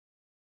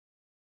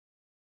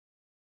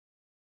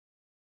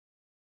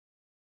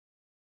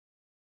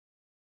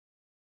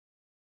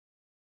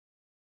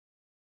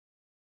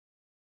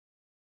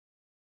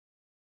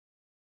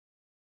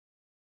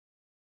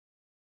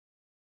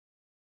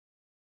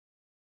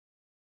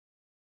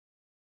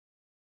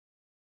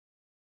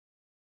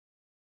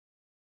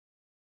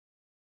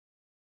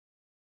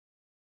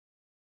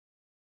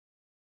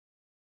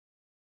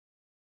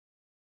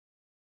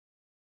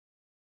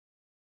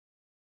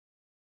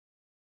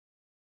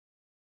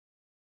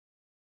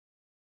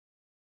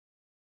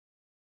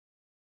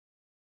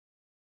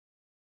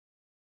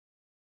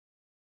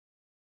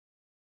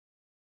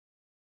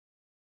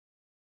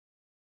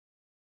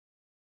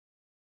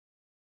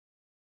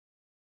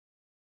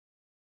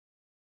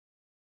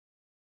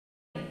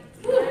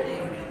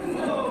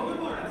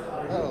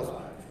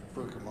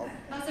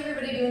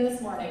everybody doing this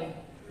morning?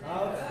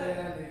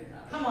 Outstanding.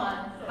 Come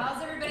on.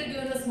 How's everybody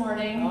doing this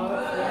morning?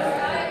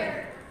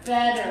 Tired.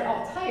 Better.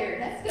 Oh,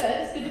 tired. That's good.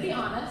 It's good to be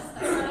honest.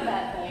 That's not a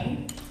bad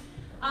thing.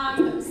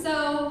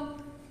 So,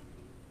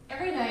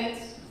 every night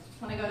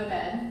when I go to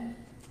bed,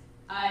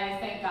 I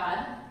thank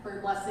God for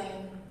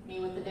blessing me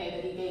with the day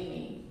that He gave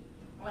me.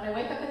 When I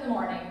wake up in the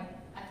morning,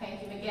 I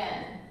thank Him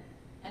again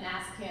and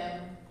ask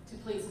Him to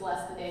please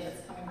bless the day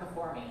that's coming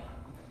before me.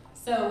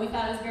 So we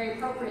thought it was very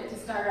appropriate to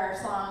start our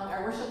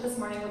worship this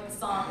morning with the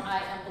song, I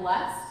Am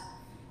Blessed.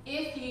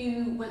 If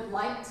you would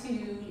like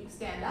to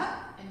stand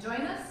up and join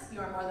us, you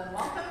are more than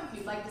welcome. If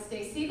you'd like to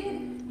stay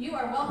seated, you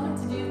are welcome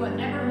to do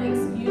whatever makes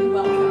you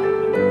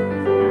welcome.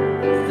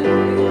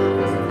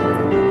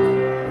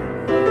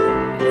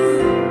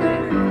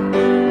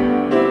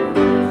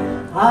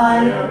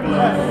 I am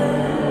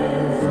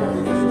blessed.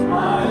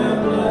 I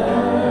am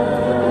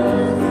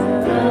blessed.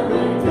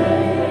 Every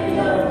day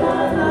of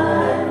my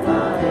life I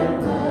am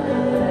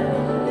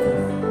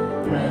blessed.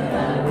 When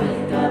I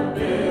wake up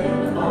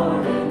in the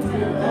morning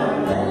till I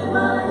lay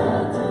my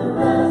head to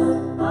rest,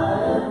 I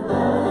am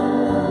blessed.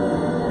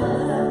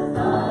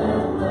 I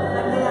am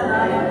blessed. Again,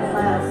 I am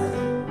blessed.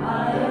 I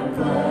am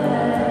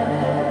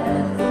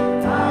blessed.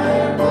 I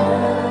am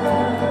blessed.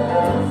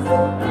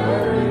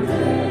 Every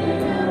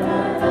day of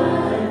my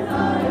life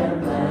I am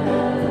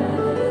blessed.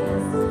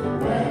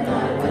 When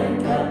I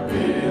wake up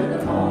in the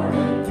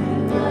morning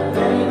till I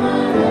lay my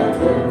head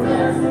to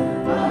rest,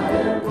 I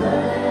am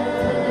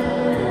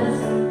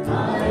blessed. I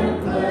am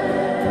blessed.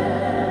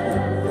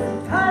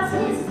 'Cause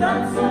He's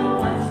done so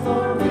much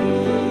for me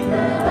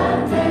that I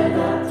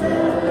cannot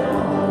tell it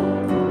all.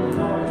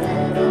 No, I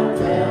cannot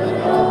tell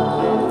it all.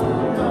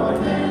 No, I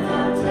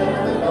cannot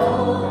tell it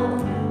all.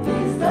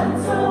 He's done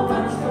so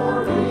much for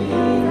me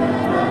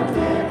that I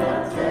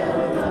cannot tell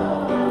it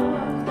all.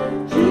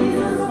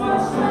 Jesus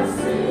washed my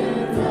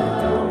sins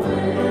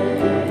away.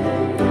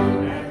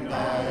 And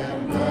I am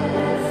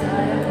blessed.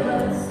 I am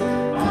blessed.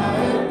 I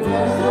am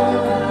blessed.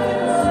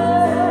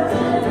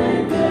 Every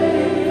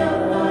day of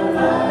my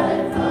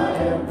life I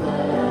am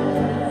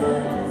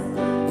blessed.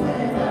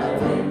 When I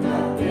wake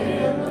up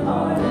in the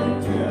morning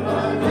till I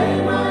lay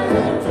my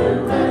head to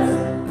rest,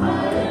 I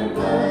am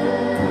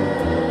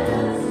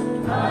blessed.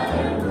 I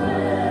am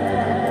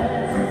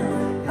blessed.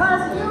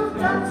 'Cause You've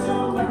done so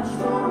much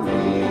for me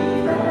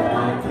that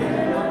I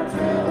cannot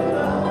tell it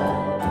all.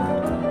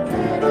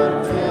 Cannot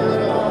tell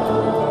it all.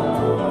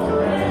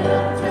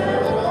 Cannot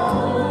tell it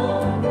all.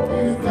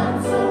 You've done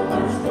so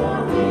much for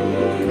me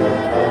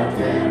that I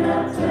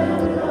cannot tell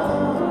it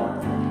all.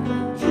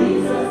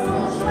 Jesus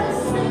washed my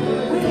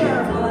sins. We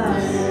are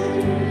blessed.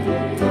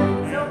 And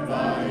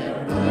I am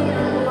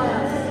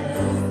blessed.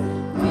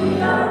 We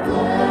are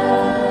blessed.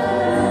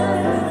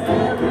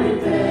 Every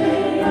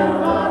day of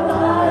our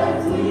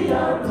lives we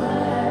are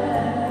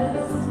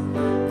blessed.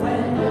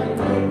 When I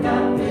wake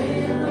up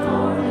in the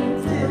morning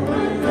till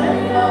we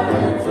lay our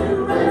head to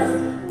rest,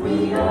 we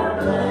are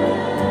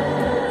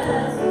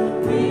blessed.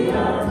 We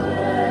are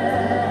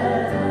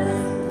blessed.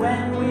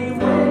 When we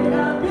wake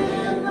up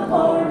in the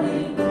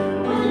morning,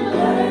 we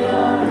lay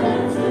our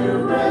head to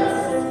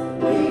rest,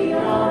 we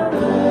are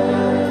blessed.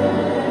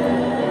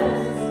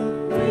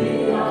 We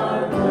are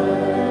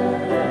blessed.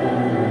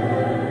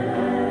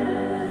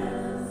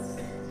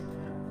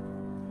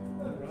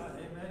 All right,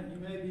 amen. You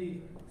may be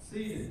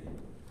seated.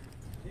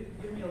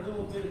 Give me a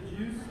little bit of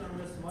juice on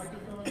this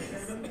microphone,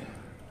 Kevin.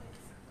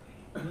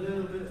 A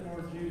little bit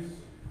more juice.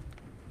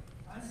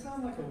 I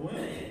sound like a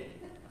winner.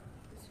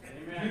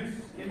 Juice.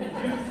 Give me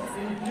juice.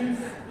 Give me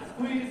juice.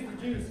 Squeeze the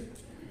juice.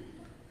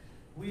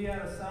 We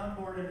had a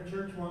soundboard in a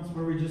church once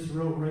where we just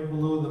wrote right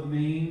below the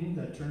main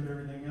that turned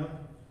everything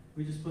up.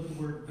 We just put the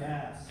word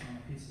gas on a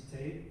piece of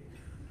tape.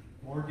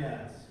 More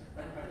gas.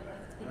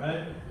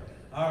 Right?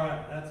 All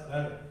right, that's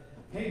better.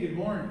 Hey, good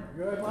morning.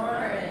 Good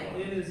morning.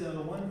 It is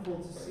wonderful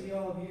to see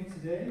all of you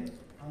today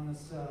on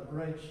this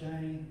bright,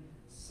 shiny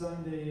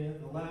Sunday,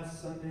 the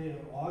last Sunday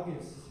of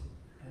August.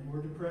 And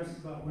we're depressed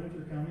about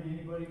winter coming.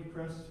 Anybody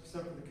depressed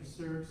except for the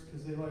Caserts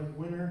because they like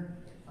winter?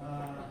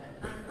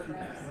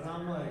 But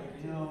I'm like,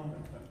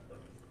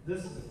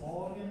 this is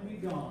all going to be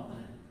gone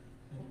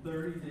in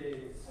 30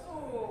 days.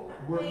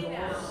 We're going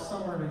all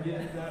summer to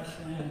get that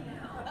thing.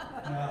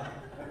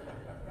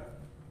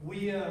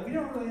 We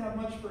don't really have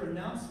much for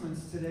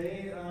announcements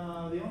today.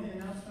 The only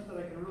announcement that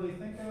I can really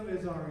think of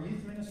is our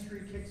youth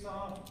ministry kicks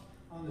off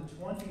on the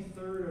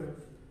 23rd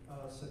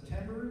of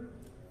September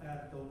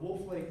at the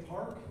Wolf Lake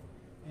Park.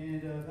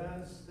 And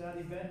that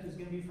event is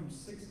going to be from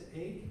 6 to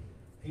 8.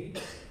 8.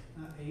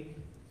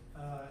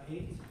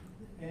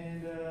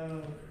 And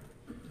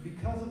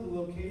because of the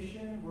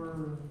location,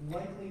 we're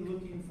likely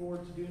looking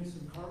forward to doing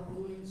some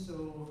carpooling.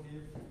 So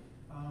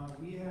if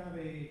we have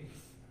a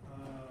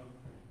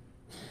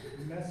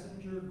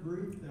messenger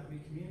group that we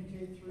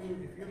communicate through,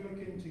 if you're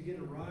looking to get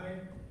a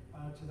ride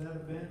to that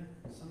event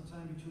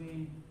sometime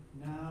between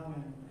now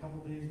and a couple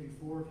days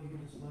before, if you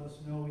could just let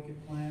us know, we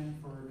could plan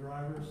for our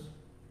drivers.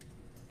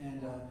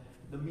 And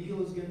the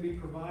meal is going to be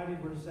provided.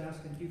 We're just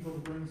asking people to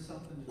bring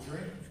something to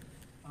drink.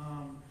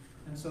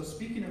 And so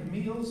speaking of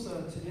meals,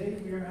 today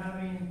we are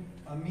having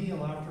a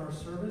meal after our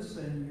service,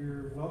 and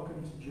you're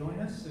welcome to join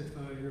us. If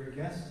you're a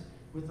guest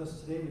with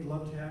us today, we'd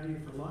love to have you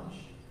for lunch.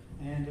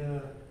 And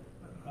to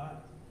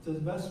the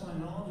best of my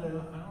knowledge, I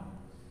don't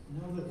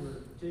know that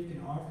we're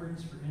taking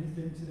offerings for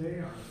anything today.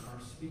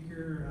 Our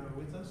speaker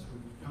with us,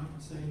 we're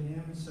compensating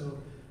him.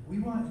 So we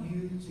want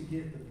you to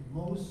get the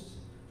most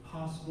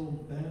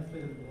possible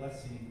benefit and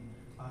blessing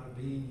out of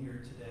being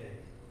here today.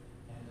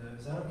 And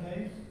is that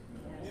okay?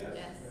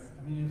 Yes.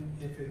 I mean,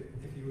 if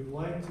you would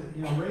like to,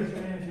 raise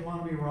your hand if you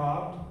want to be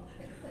robbed.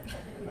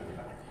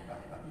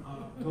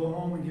 Go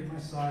home and get my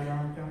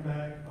sidearm, come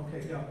back.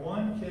 Okay, got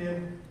one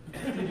kid.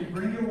 Did you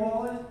bring your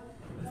wallet?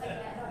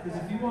 Because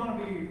if you want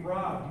to be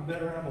robbed, you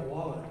better have a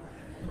wallet.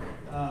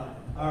 All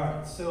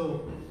right,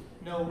 so,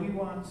 no, we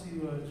want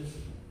to just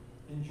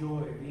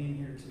enjoy being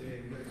here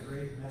today. We got a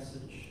great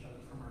message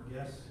from our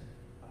guest,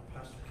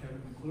 Pastor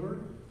Kevin McClure,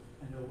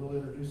 and we'll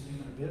introduce him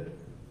in a bit.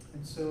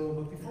 And so,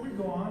 but before we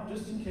go on,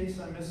 just in case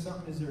I missed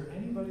something, is there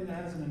anybody that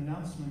has an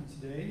announcement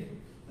today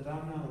that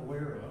I'm not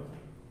aware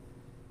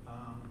of?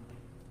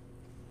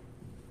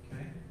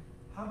 Okay.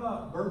 How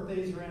about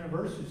birthdays or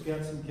anniversaries?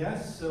 Got some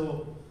guests,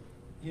 so,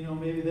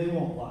 maybe they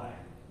won't lie.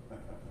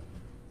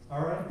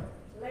 All right?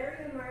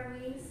 Larry and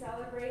Marlene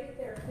celebrated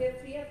their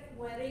 50th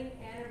wedding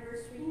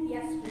anniversary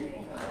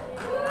yesterday.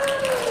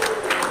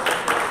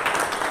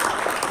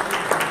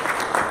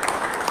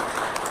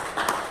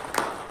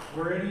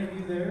 Were any of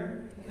you there?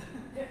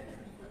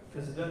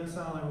 Because it doesn't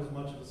sound like it was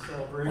much of a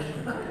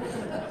celebration.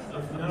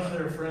 If none of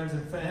their friends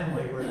and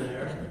family were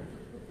there.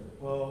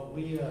 Well,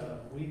 we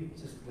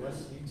just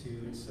bless you too.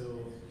 And so,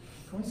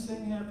 can we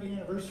sing happy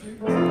anniversary?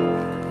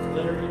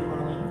 Larry and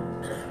Marlene.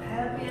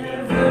 Happy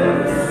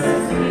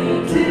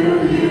anniversary to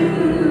you.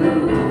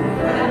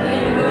 Happy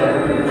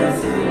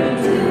anniversary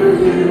to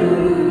you.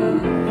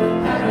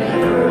 Happy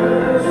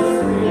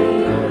anniversary,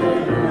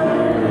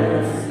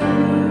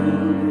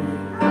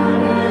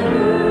 happy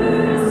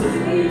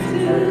anniversary to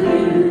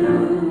you.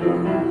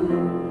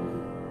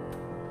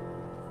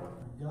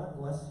 God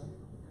bless you.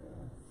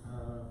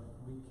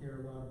 We care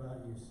a lot about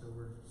you, so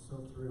we're so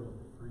thrilled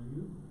for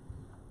you.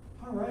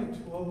 All right,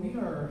 well, we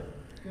are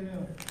going to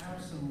have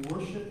some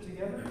worship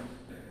together.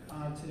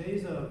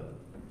 Today's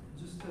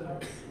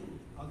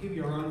I'll give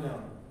you a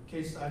rundown. In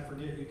case I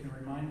forget, you can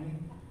remind me.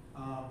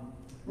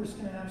 We're just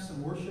going to have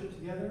some worship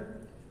together,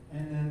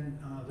 and then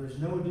there's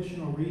no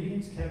additional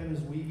readings. Kevin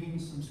is weaving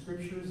some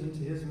scriptures into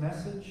his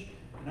message,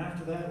 and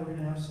after that, we're going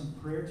to have some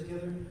prayer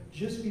together.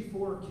 Just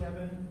before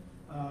Kevin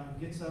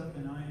gets up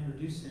and I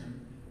introduce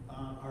him,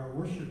 our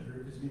worship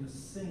group is going to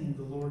sing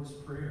the Lord's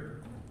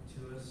Prayer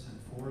to us and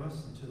for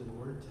us and to the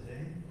Lord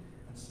today.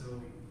 And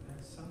so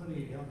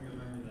somebody help me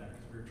remember that,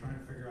 because we were trying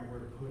to figure out where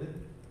to put it.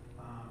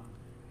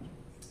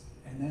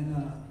 And then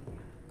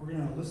we're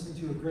going to listen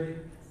to a great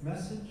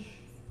message.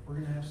 We're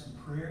going to have some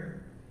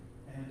prayer.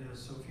 And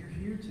so if you're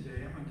here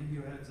today, I'm going to give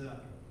you a heads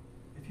up.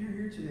 If you're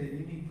here today and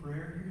you need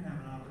prayer, you're going to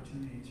have an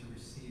opportunity to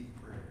receive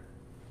prayer.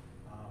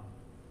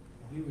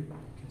 We would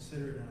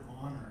consider it an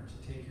honor to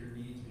take your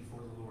needs before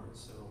the Lord.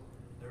 So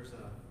there's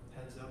a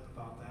heads up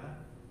about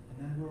that.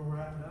 And then we'll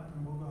wrap it up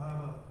and we'll go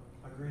have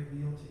a great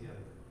meal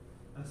together.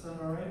 That sound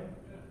all right?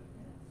 Yeah.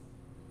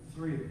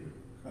 3 of you.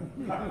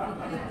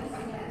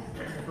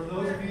 For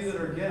those of you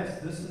that are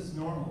guests, this is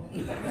normal.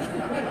 This is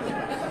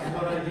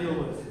what I deal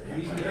with.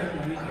 Week in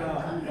and week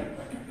out.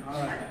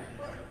 All right.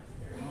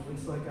 Well,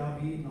 looks like I'll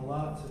be eating a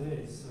lot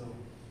today. So,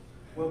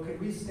 well, could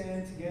we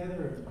stand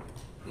together and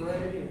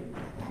pray and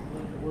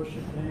let the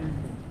worship band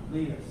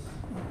lead us?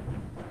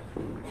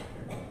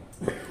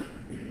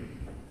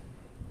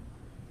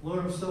 Lord,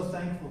 I'm so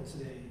thankful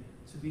today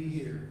to be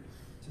here,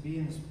 to be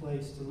in this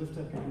place, to lift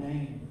up your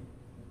name,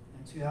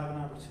 and to have an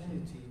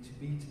opportunity to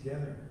be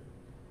together,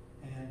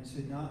 and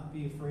to not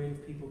be afraid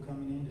of people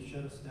coming in to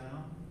shut us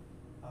down.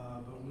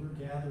 But we're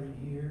gathering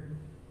here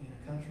in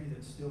a country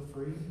that's still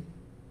free,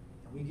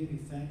 and we give you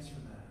thanks for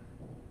that.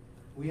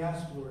 We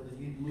ask, Lord, that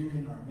you'd move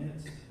in our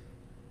midst.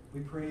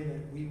 We pray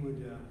that we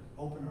would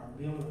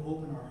be able to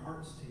open our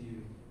hearts to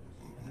you,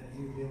 and that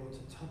you would be able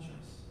to touch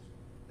us,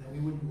 that we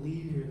wouldn't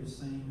leave here the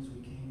same as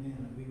we came in,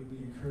 that we would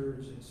be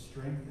encouraged and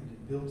strengthened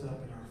and built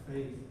up in our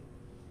faith.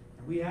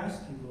 And we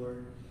ask you,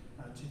 Lord,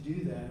 to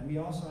do that. And we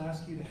also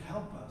ask you to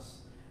help us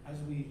as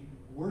we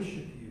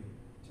worship you,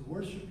 to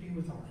worship you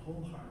with our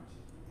whole heart.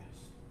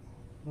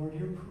 Lord,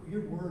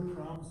 your word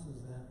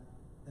promises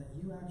that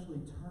you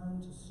actually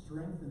turn to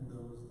strengthen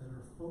those that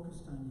are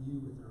focused on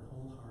you with their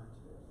whole heart.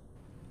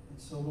 And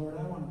so, Lord,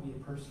 I want to be a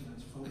person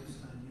that's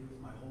focused on you with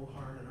my whole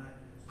heart, and I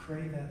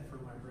pray that for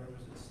my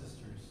brothers and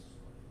sisters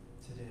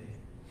today.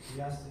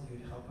 We ask that you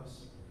would help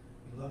us.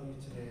 We love you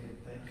today, and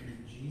thank you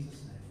in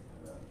Jesus' name.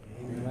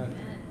 Amen.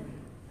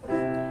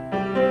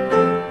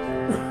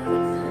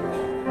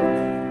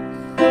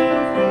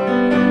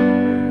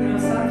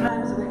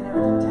 Sometimes we have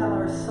to tell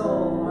our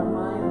soul, our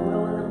mind,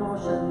 will, and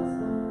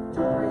emotions to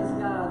praise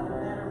God no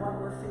matter what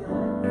we're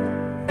feeling.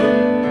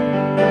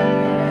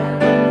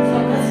 So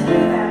let's do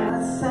that.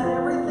 Let's set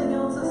everything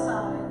else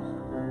aside.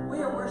 We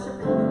are worshiping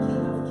the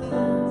King of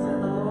Kings and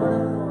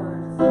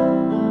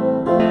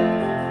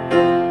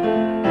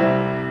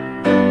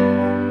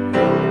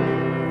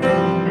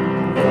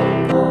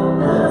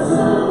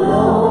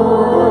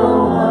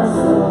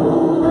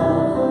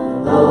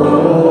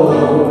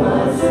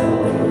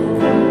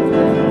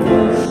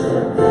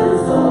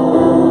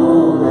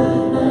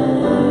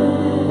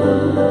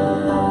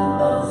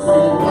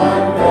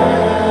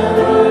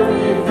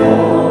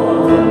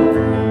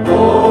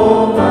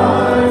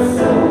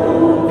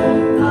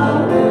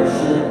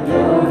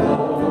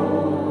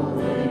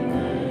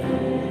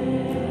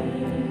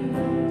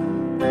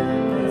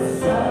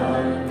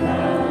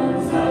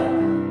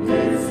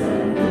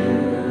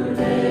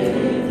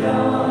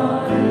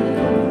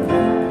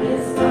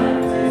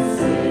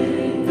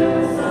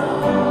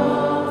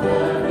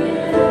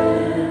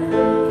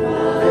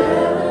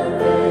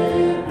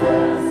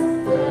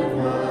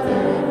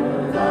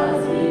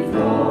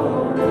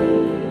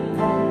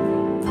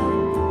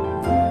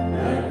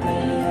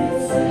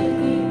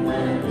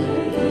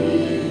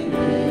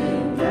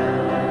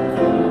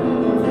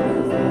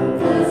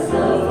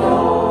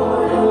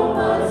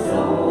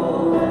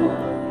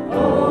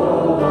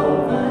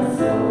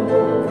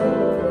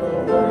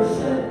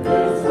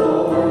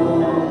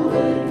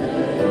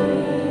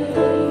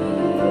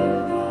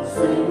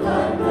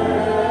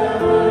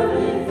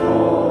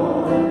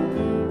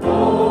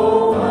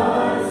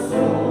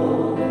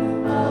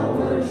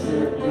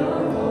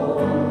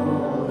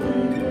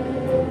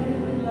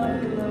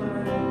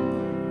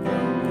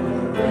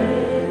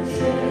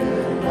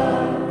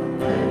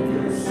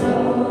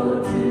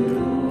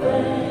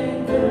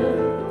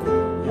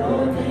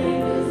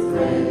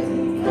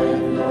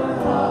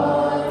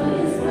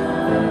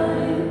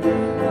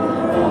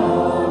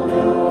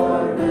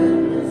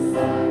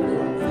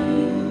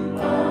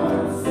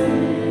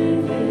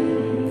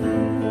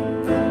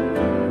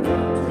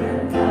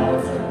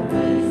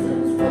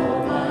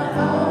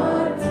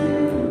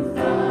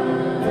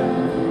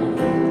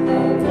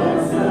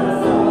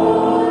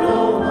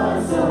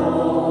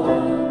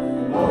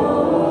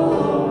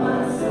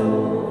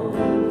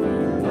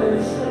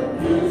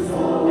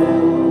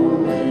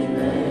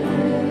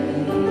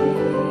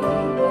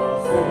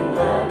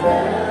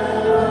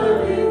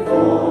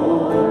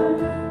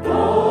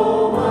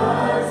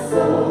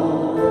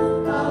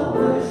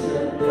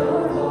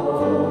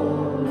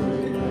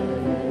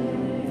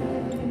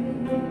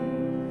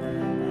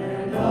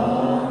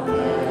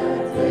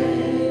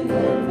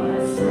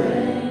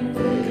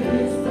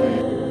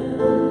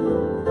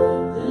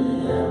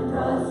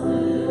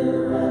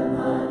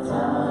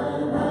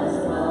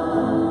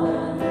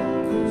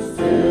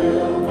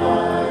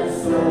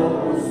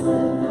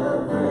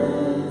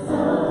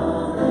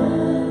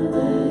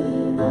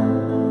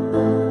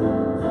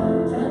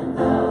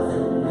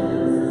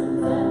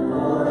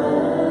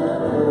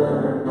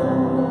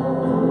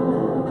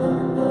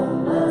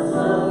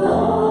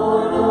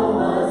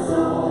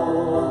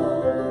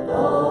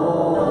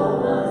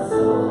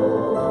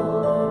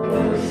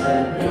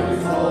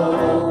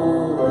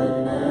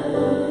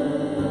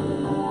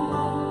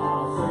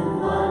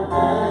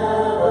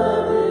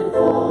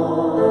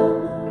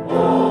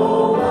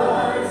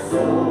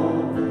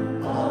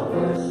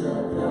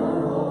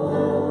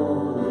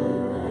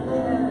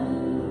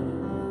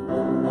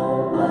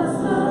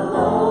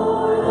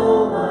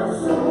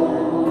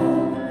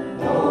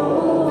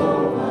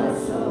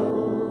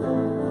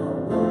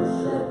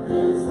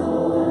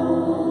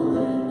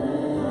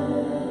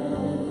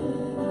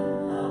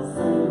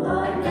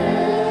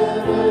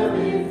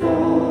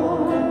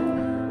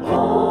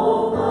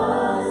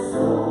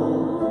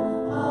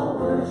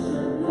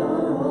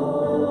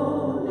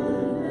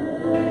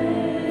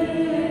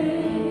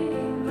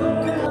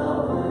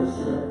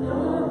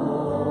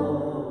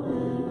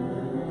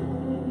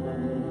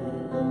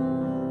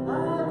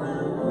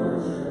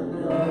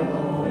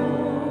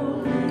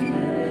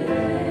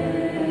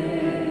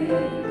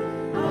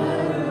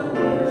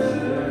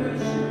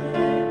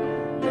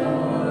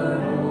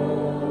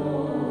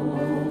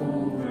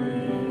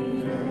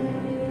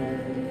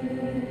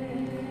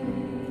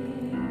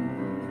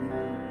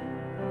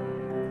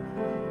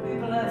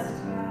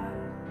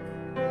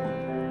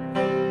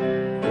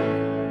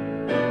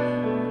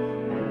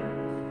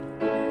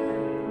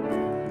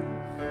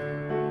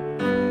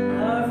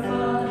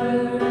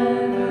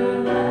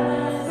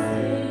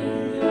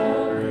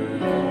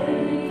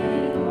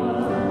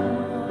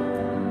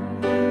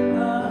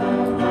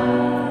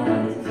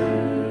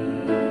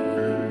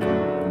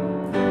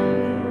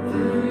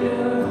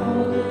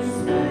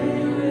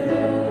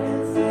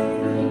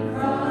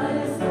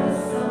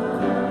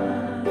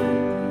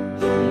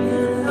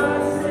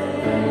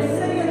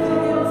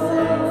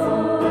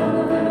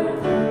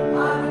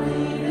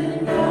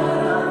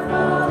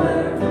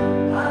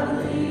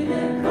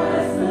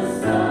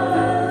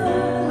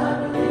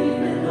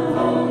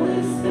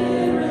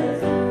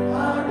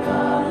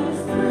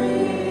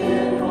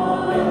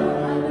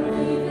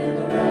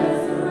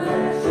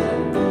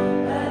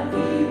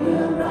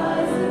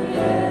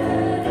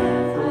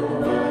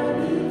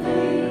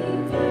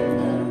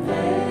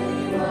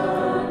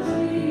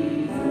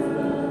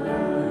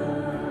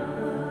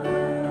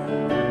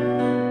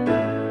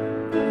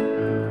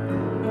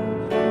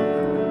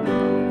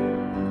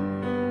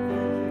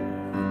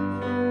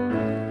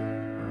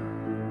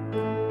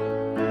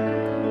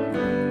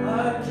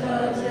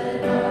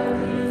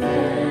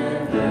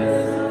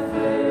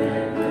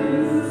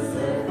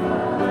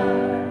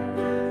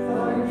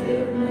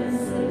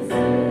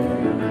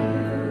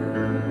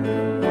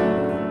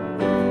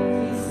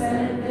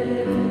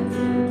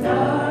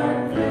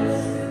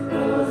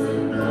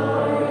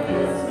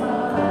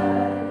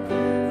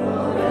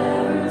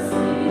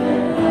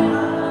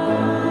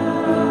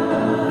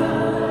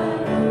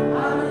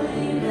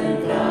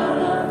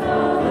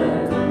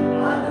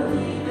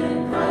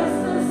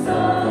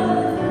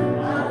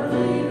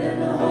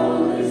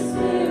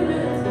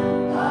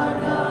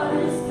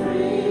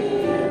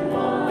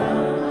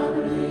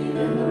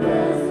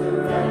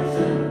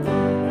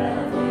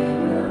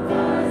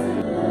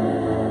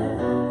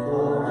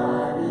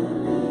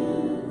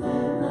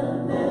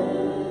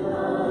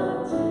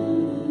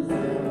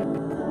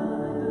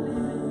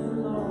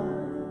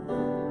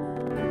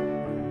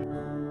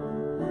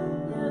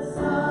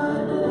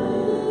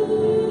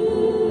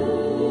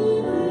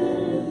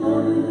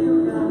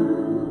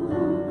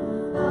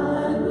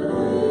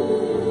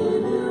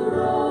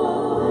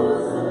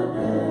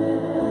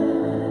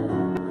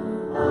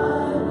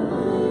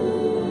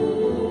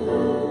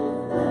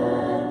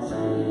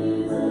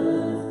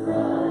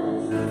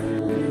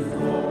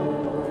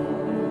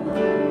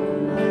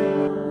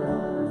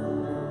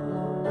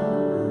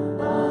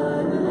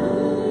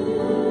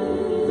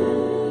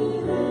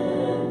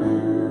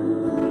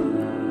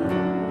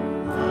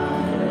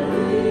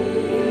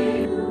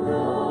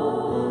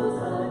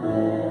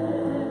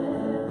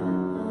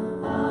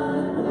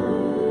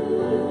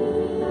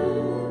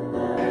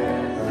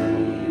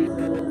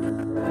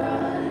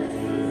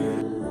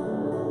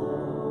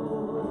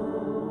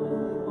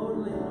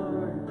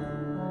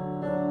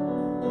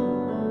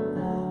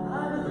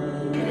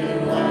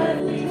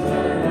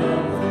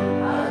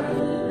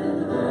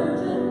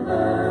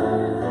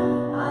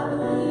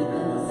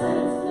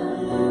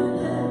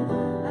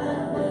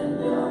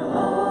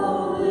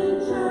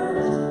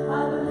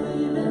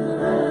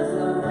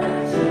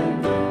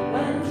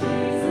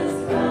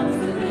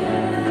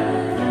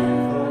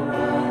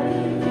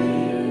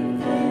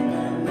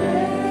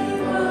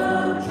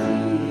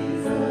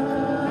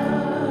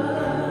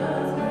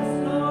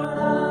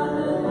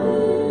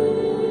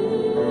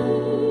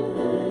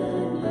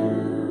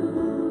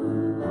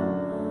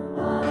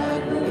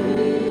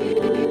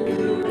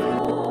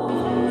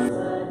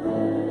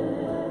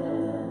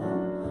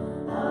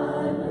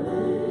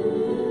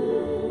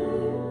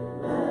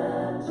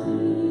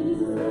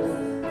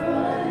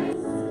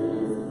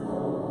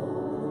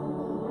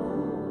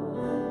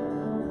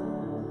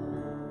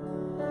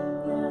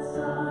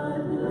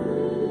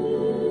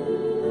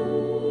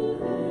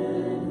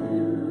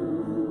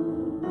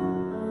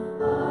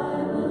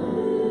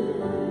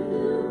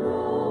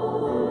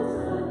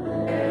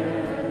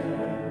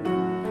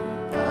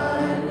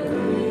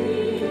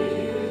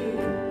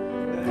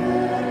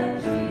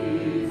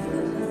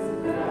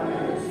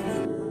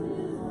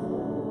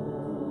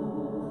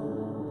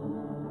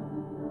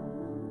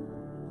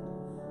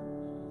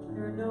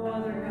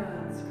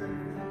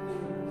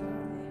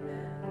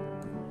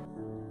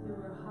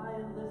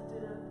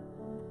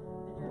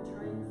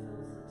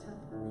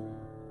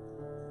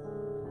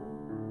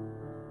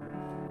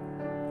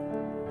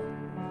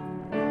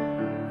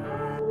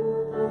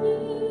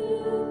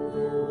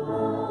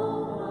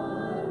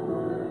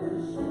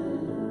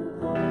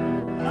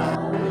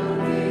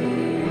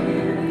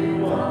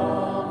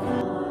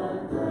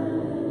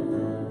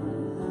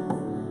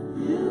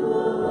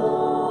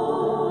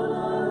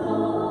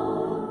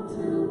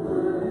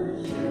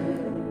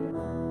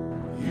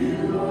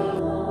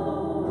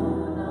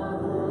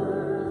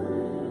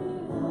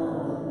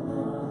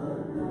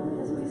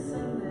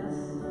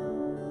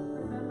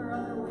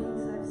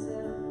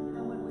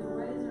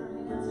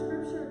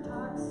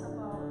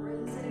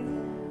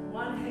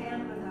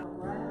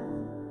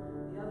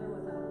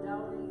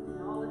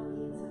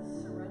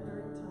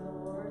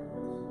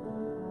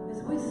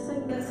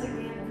sing this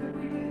again? Could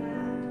we do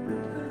that?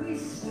 Could we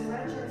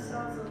stretch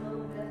ourselves a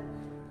little bit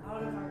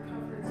out of our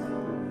comfort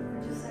zone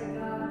and just say,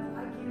 God,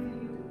 I give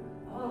you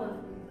all of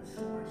me this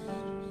morning.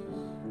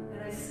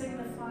 And I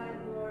signify,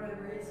 Lord, I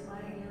raise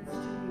my hands to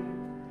you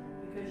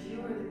because you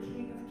are the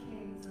King of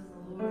Kings and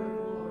the Lord of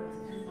Lords,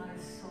 and my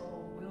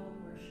soul will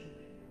worship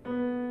you.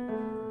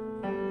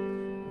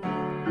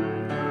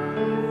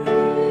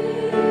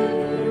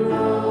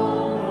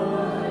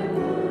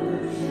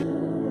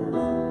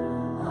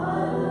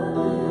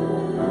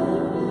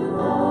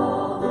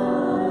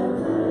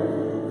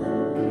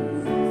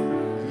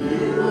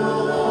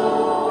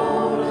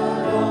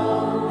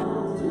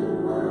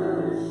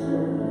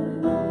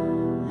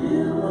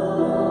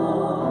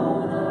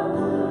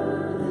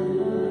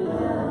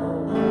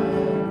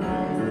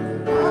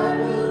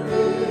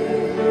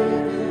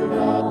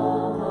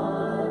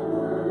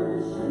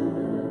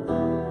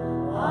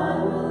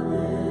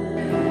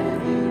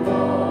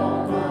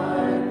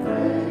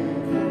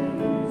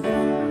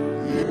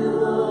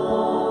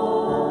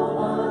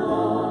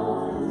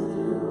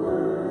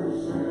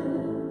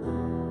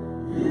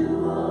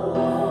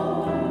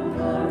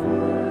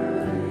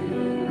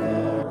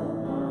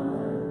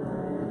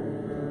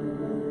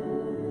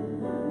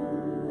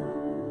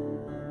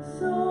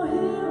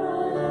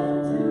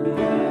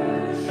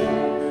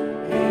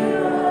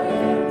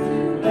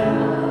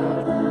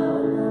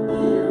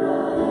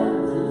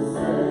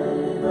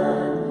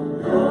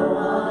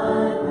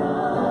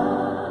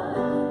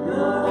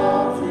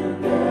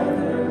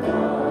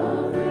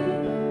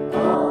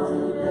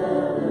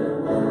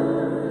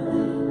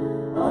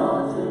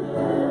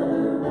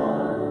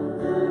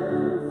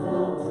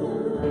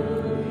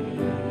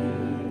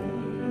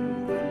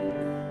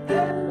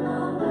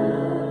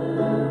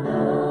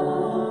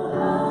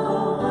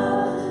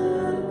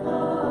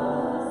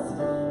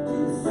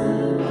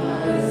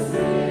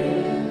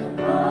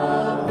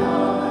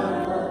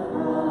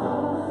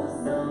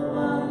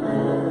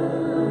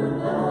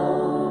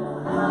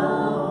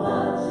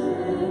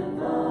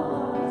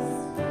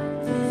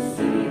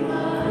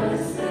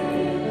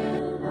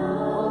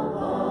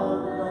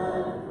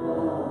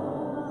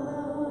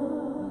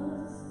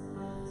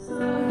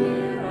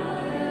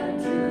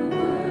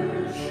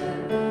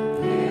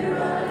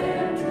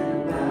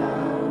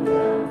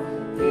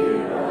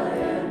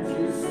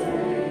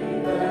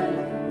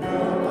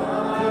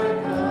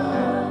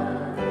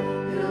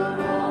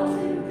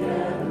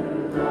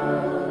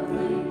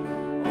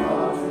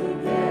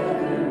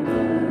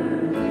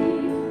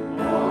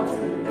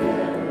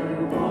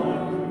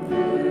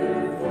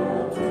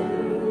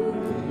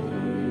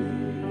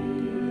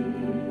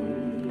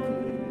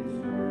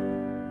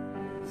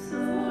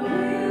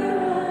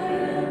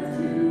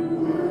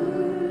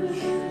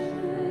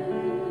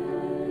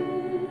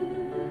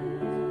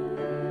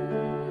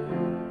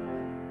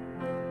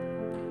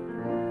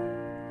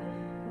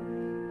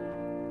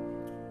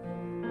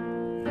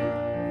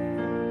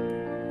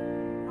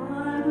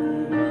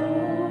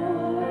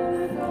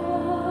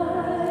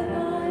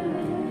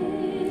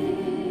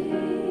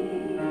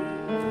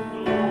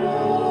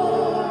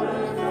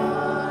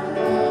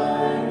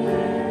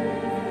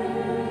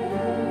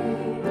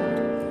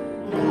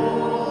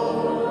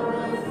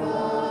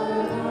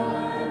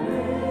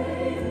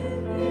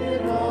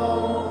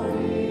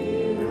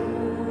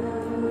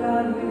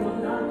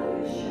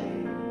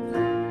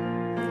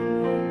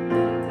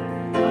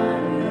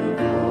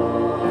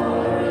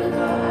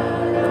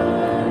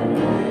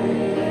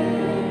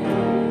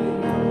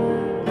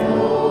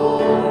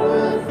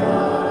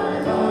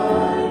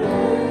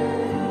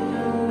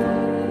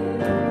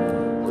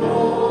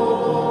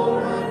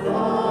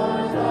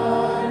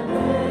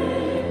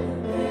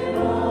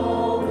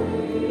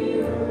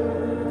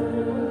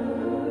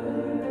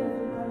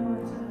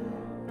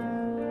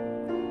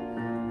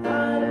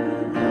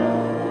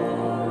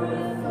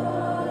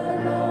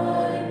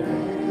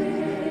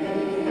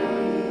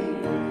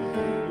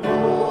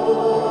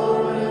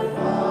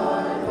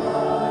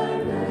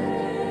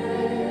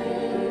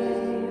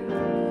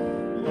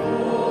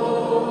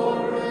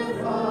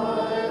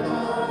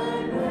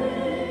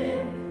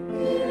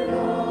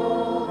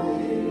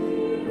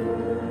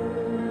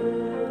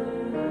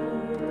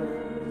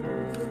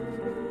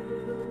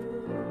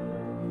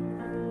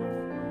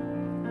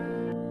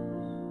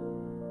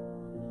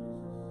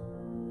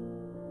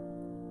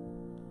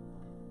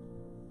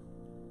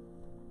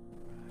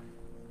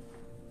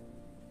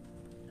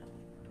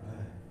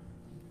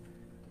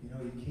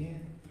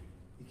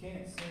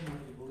 can't sing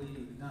what you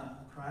believe and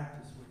not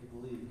practice what you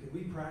believe. Could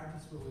we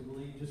practice what we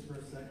believe just for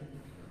a second?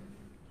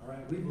 All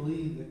right, we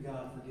believe that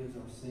God forgives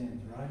our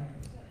sins, right?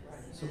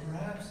 So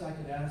perhaps I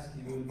could ask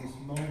you in this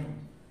moment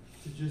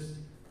to just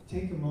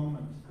take a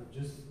moment of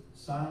just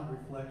silent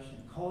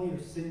reflection. Call your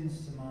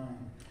sins to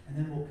mind, and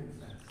then we'll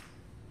confess.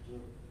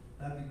 So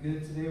that'd be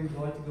good today. Would you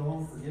like to go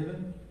home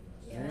forgiven?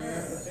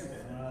 Yes.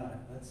 All right,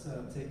 let's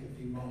take a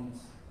few moments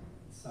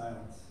in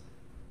silence.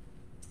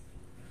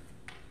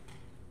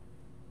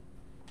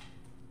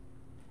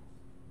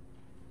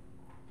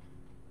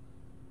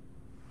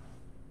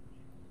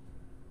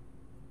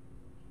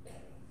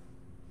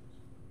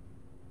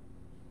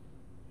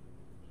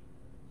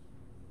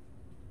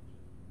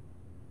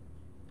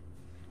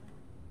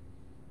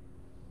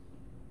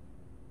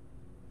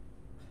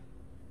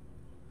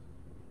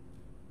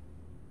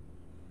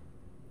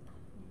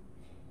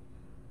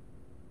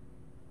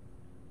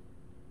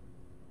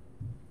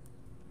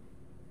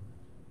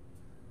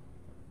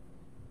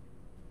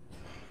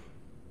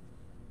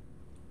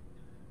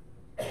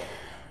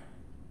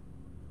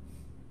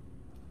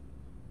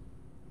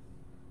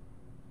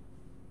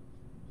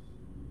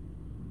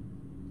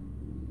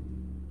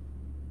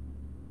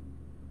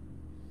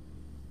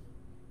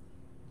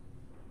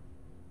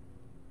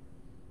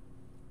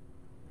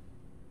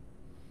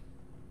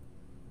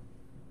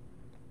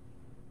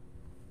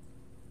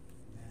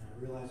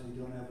 realize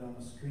we don't have it on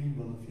the screen,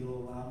 but if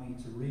you'll allow me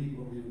to read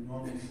what we would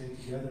normally say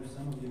together,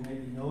 some of you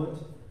maybe know it.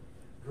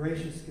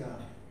 Gracious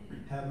God,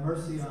 have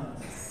mercy on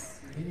us.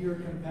 In your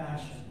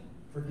compassion,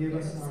 forgive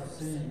us our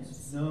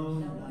sins,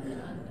 known and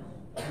unknown,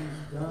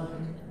 things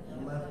done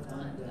and left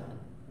undone.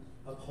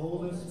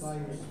 Uphold us by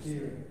your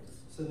Spirit,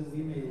 so that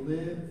we may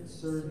live and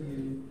serve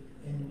you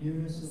in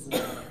newness of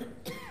life,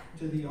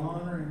 to the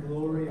honor and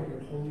glory of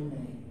your holy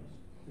name,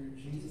 through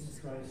Jesus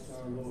Christ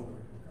our Lord.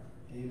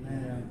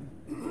 Amen.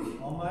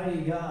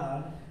 Almighty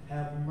God,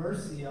 have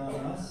mercy on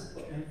us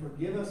and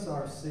forgive us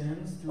our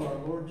sins through our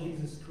Lord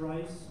Jesus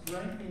Christ,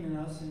 strengthening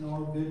us in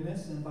all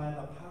goodness, and by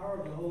the power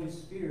of the Holy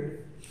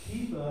Spirit,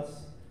 keep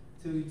us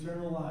to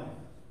eternal life.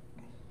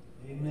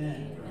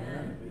 Amen.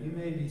 Amen. You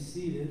may be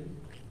seated.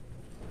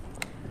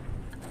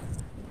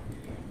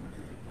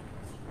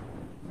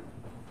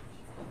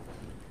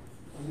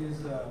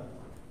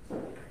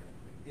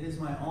 It is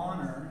my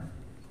honor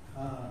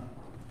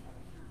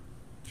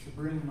to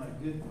bring my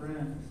good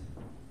friend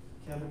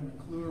Kevin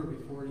McClure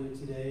before you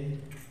today.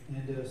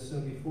 And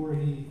so before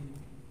he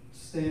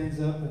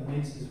stands up and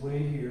makes his way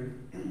here,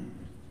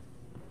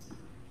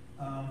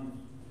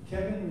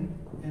 Kevin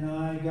and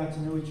I got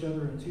to know each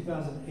other in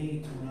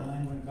 2008 when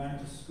I went back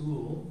to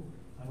school.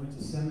 I went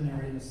to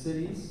seminary in the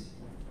cities.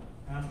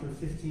 After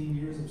 15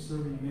 years of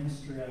serving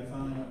ministry, I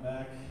finally went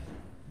back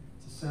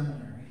to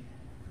seminary.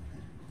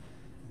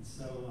 And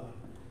so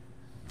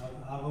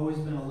I've always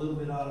been a little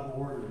bit out of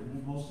order,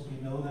 and most of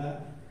you know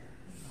that.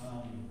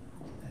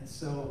 And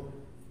so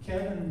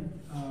Kevin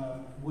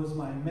was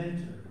my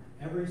mentor.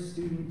 Every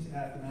student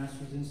at the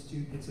Masters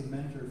Institute gets a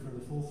mentor for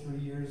the full 3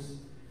 years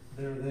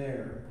they're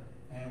there.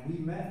 And we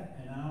met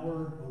an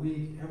hour a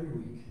week, every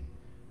week,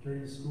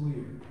 during the school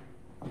year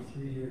for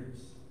 3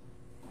 years.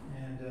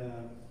 And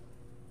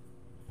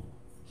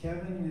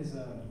Kevin is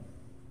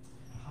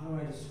how do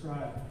I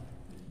describe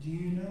it? Do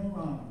you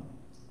know,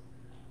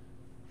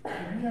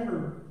 have you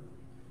ever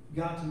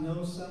got to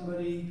know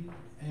somebody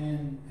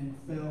and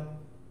felt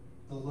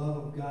the love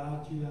of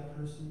God through that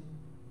person?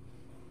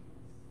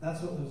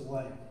 That's what it was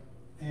like.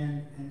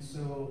 And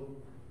so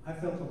I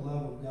felt the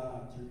love of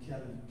God through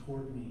Kevin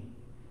toward me.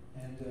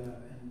 And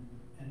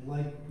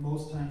like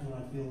most times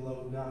when I feel the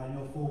love of God, I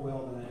know full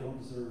well that I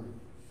don't deserve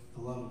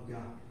the love of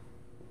God.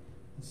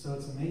 And so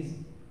it's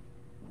amazing.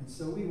 And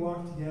so we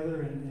walked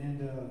together,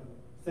 and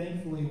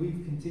thankfully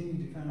we've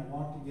continued to kind of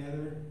walk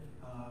together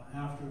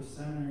after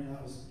seminary.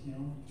 That was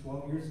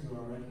 12 years ago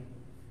already.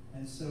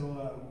 And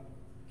so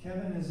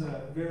Kevin is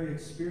a very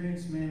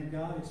experienced man of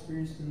God,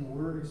 experienced in the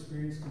Word,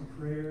 experienced in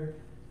prayer,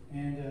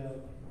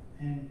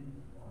 and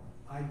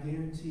I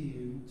guarantee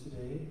you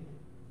today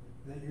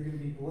that you're going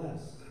to be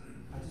blessed.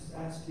 I just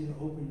ask you to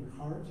open your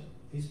heart.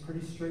 He's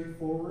pretty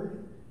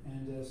straightforward,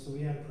 and so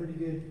we had a pretty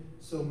good.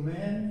 So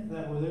men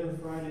that were there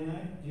Friday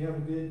night, do you have a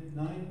good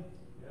night?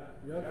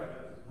 Yeah.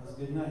 That was a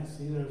good night.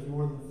 See, there's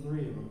more than 3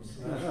 of them.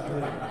 So that's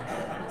good.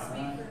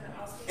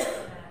 I'll speak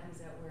for Matt.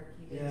 He's at work.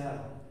 He did Yeah.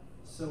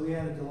 So we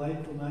had a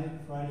delightful night,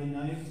 Friday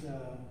night,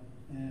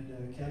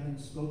 and Kevin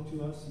spoke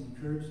to us and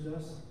encouraged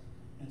us.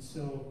 And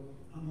so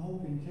I'm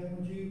hoping, Kevin,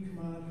 would you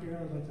come on up here?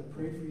 I'd like to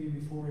pray for you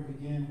before we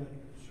begin. But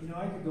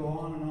I could go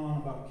on and on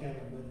about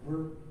Kevin, but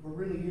we're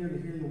really here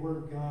to hear the Word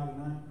of God,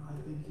 and I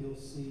think you'll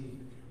see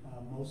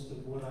most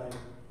of what I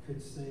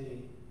could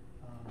say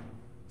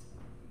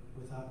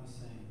without me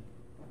saying.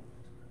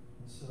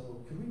 And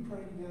so, could we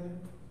pray together?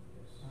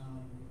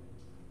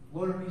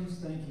 Lord, we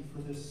just thank you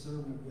for this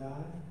servant of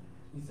God.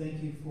 We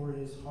thank you for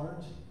his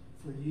heart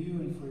for you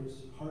and for his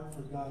heart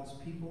for God's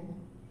people.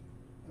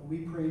 We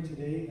pray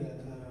today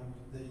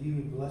that you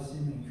would bless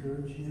him,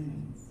 encourage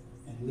him,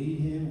 and lead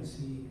him as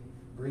he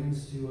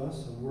brings to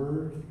us a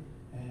word,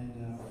 and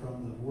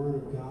from the Word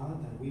of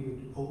God, that we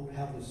would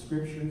have the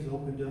Scriptures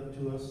opened up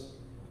to us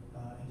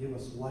and give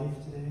us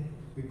life today.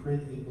 We pray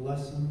that you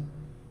bless him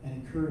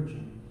and encourage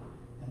him.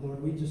 And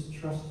Lord, we just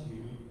trust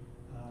you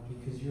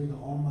because you're the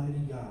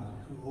Almighty God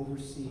who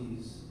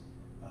oversees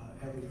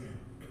everything.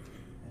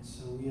 And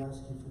so we ask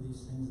you for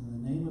these things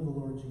in the name of the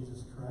Lord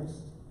Jesus Christ.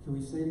 Can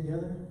we say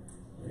together?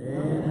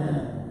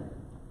 Amen.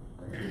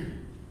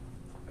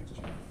 Thanks,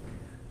 Jim.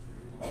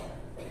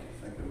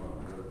 Thank you, Mom.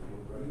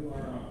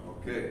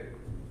 Okay.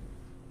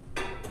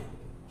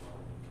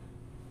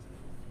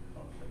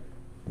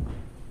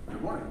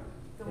 Good morning.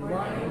 Good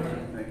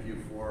morning. Thank you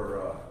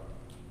for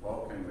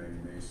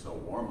welcoming me so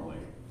warmly.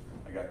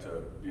 I got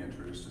to be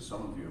introduced to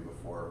some of you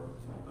before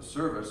the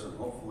service, and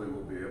hopefully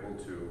we'll be able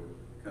to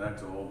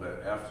connect a little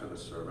bit after the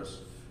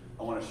service.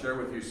 I want to share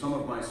with you some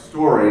of my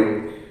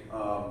story.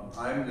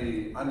 I'm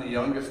the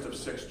youngest of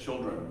 6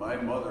 children. My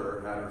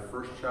mother had her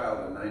first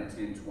child in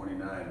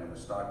 1929 when the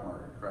stock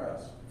market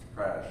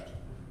crashed.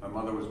 My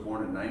mother was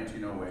born in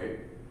 1908,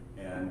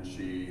 and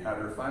she had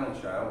her final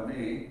child,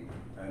 me,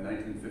 in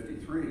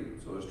 1953.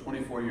 So there's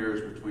 24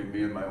 years between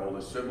me and my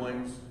oldest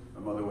siblings.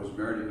 My mother was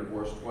married and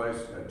divorced twice,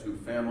 had 2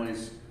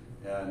 families,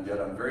 and yet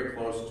I'm very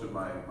close to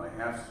my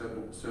half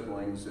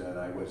siblings, and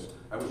I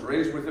was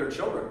raised with their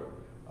children.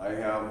 I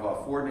have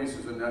 4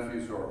 nieces and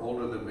nephews who are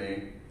older than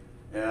me,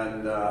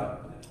 and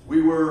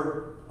We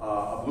were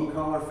a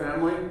blue-collar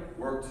family,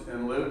 worked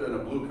and lived in a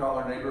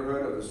blue-collar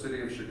neighborhood of the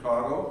city of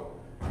Chicago,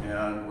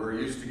 and we're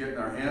used to getting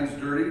our hands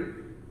dirty.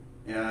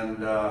 And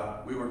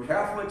we were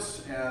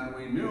Catholics, and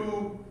we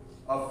knew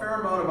a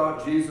fair amount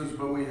about Jesus,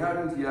 but we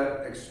hadn't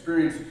yet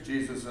experienced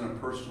Jesus in a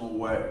personal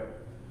way.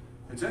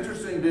 It's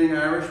interesting, being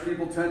Irish,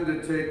 people tend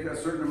to take a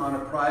certain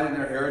amount of pride in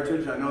their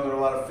heritage. I know there are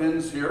a lot of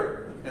Finns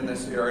here in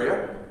this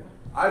area.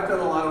 I've done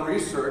a lot of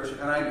research,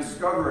 and I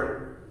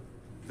discovered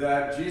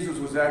that Jesus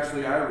was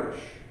actually Irish.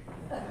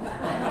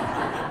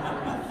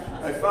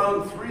 I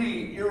found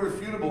 3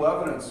 irrefutable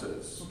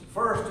evidences.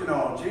 First,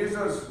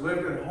 Jesus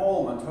lived at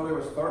home until he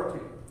was 30.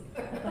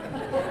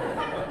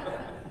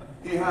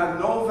 He had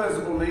no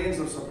visible means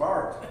of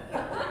support.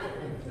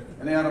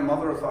 And he had a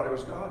mother who thought he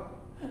was God.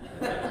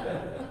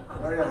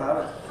 There you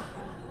have it.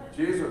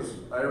 Jesus,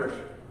 Irish,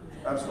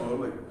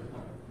 absolutely.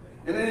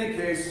 In any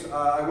case,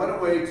 I went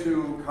away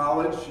to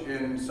college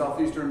in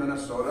southeastern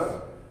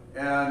Minnesota,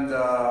 and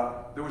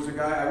there was a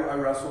guy, I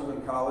wrestled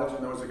in college,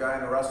 and there was a guy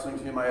on the wrestling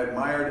team I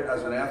admired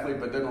as an athlete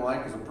but didn't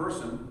like as a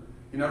person.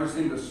 He never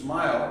seemed to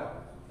smile.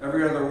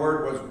 Every other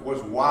word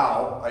was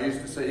wow. I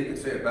used to say he could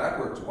say it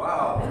backwards,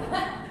 wow.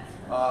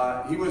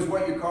 He was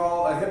what you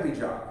call a hippie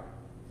jock.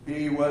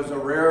 He was a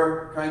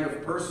rare kind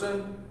of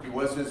person. He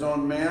was his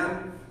own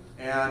man.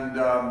 And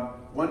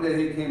one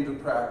day he came to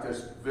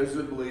practice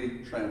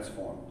visibly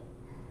transformed.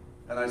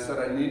 And I said,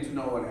 I need to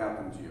know what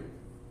happened to you.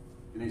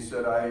 And he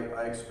said,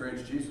 I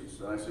experienced Jesus.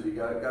 And I said, you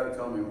got to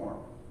tell me more.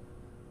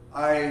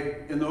 I,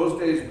 in those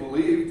days,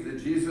 believed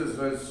that Jesus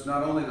was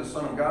not only the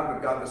Son of God,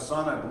 but God the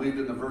Son. I believed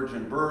in the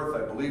virgin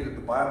birth. I believed that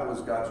the Bible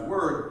was God's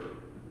Word.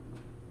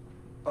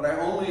 But I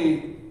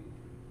only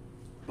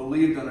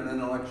believed on an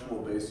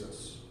intellectual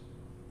basis.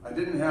 I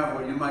didn't have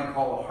what you might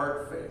call a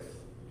heart faith.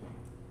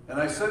 And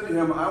I said to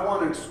him, I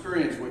want to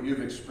experience what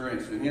you've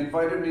experienced. And he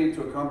invited me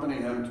to accompany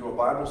him to a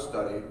Bible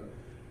study.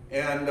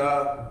 And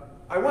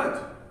I went.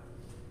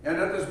 And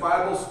at this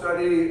Bible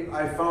study,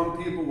 I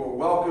found people were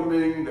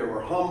welcoming, they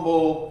were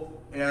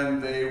humble,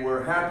 and they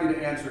were happy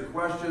to answer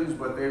questions,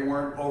 but they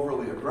weren't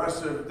overly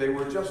aggressive. They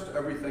were just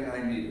everything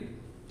I needed.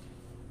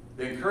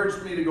 They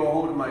encouraged me to go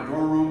home to my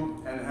dorm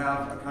room and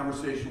have a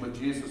conversation with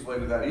Jesus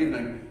later that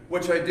evening,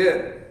 which I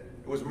did.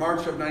 It was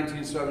March of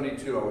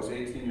 1972. I was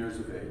 18 years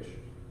of age.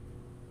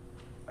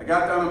 I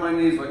got down on my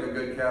knees like a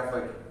good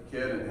Catholic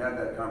kid and had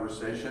that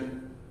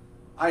conversation.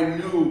 I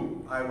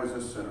knew I was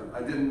a sinner.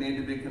 I didn't need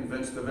to be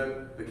convinced of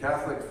it. The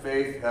Catholic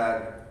faith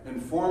had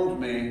informed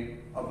me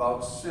about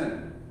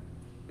sin.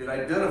 It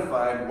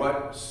identified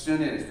what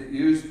sin is. It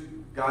used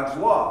God's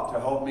law to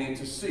help me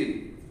to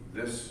see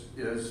this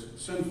is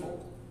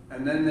sinful.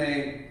 And then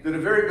they did a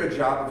very good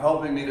job of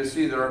helping me to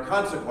see there are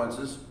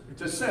consequences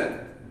to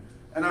sin.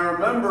 And I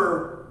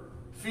remember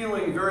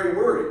feeling very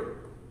worried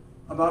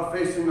about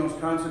facing those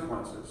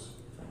consequences.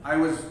 I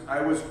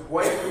was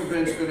quite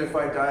convinced that if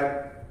I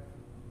died,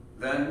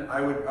 then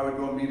I would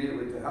go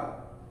immediately to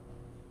hell.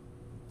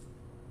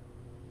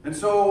 And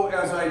so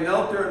as I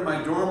knelt there in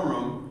my dorm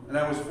room, and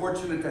I was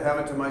fortunate to have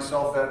it to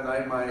myself that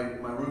night,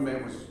 my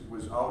roommate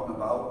was out and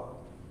about.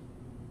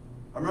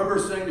 I remember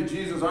saying to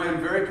Jesus, I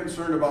am very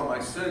concerned about my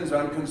sins.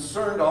 I'm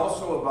concerned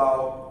also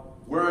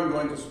about where I'm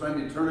going to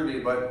spend eternity,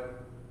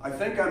 but I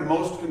think I'm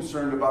most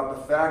concerned about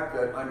the fact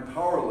that I'm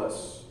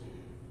powerless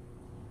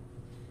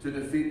to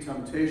defeat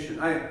temptation.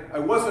 I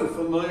wasn't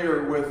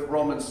familiar with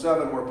Romans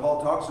 7, where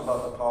Paul talks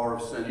about the power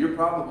of sin. You're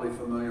probably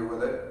familiar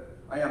with it.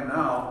 I am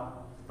now.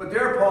 But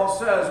there Paul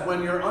says,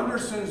 when you're under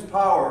sin's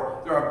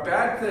power, there are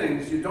bad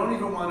things you don't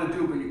even want to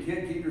do, but you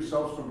can't keep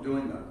yourselves from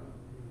doing them.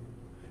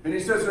 And he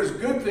says there's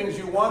good things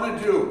you want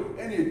to do,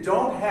 and you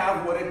don't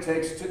have what it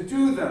takes to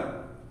do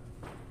them.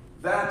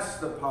 That's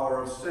the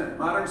power of sin.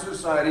 Modern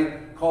society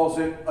calls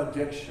it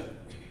addiction.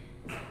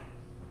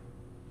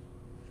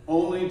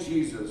 Only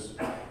Jesus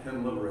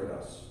can liberate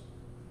us.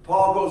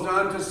 Paul goes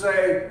on to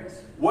say,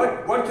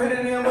 what can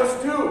any of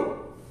us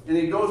do? And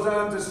he goes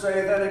on to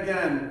say then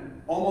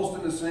again,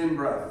 almost in the same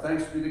breath,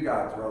 thanks be to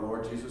God through our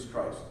Lord Jesus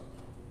Christ.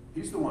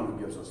 He's the one who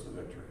gives us the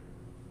victory.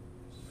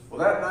 Well,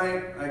 that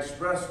night, I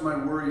expressed my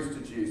worries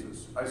to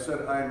Jesus. I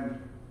said,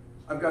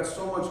 I've got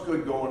so much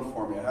good going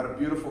for me. I had a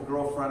beautiful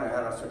girlfriend. I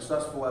had a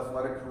successful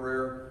athletic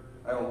career.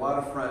 I had a lot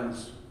of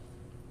friends,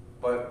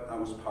 but I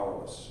was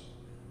powerless.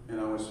 And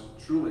I was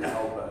truly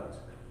hell-bent.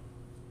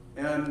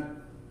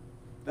 And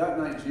that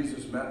night,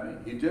 Jesus met me.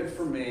 He did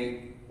for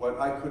me what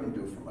I couldn't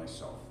do for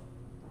myself.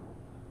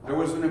 There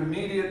was an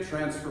immediate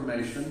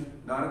transformation,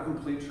 not a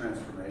complete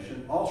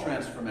transformation. All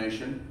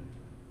transformation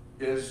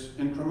is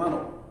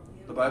incremental.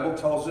 The Bible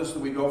tells us that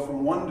we go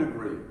from one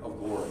degree of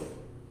glory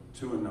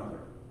to another.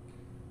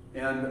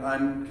 And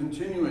I'm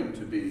continuing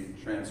to be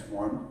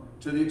transformed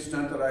to the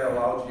extent that I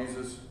allow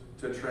Jesus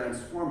to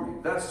transform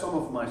me. That's some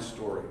of my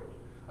story.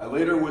 I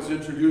later was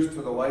introduced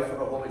to the life of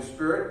the Holy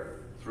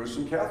Spirit through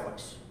some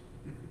Catholics,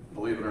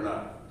 believe it or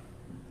not.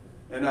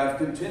 And I've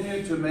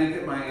continued to make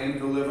it my aim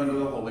to live under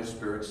the Holy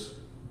Spirit's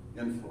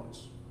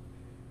influence.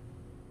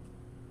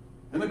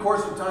 In the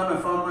course of time,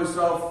 I found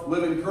myself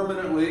living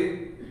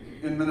permanently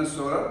in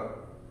Minnesota.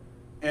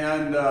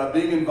 and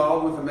being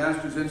involved with the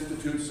Masters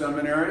Institute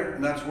Seminary,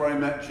 and that's where I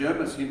met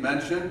Jim, as he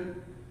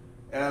mentioned.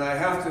 And I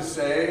have to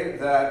say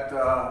that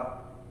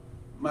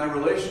my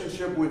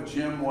relationship with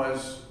Jim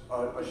was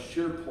a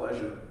sheer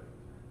pleasure.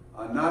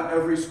 Not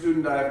every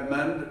student I've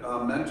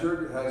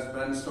mentored has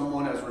been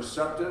someone as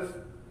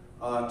receptive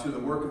to the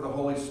work of the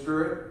Holy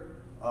Spirit.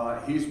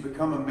 He's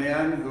become a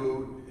man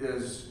who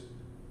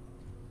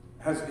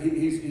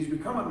he's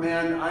become a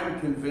man I'm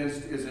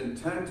convinced is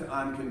intent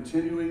on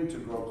continuing to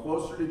grow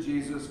closer to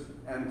Jesus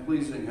and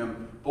pleasing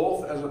him,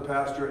 both as a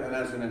pastor and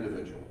as an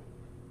individual.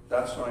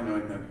 That's how I know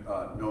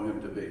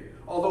him to be.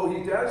 Although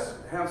he does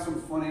have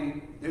some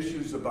funny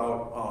issues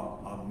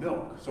about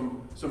milk,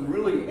 some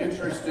really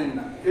interesting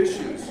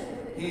issues.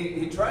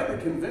 He tried to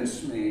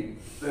convince me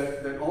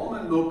that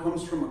almond milk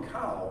comes from a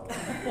cow,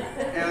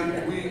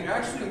 and we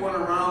actually went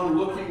around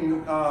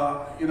looking,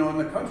 in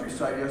the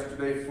countryside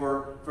yesterday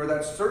for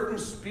that certain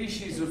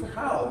species of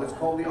cow that's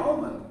called the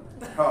almond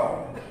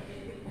cow.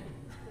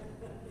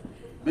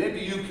 Maybe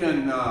you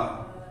can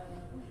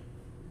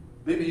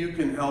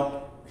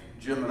help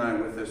Jim and I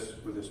with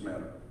this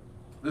matter.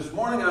 This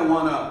morning I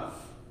want to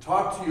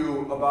talk to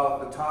you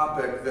about the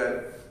topic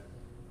that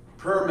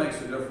prayer makes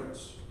a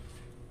difference.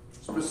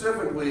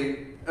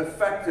 Specifically,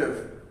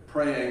 effective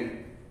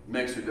praying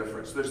makes a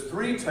difference. There's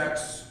 3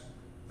 texts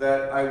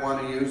that I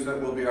want to use that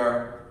will be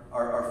our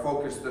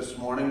focus this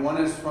morning. One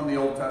is from the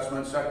Old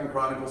Testament, 2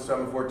 Chronicles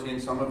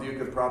 7:14. Some of you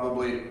could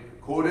probably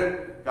quote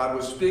it. God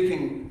was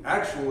speaking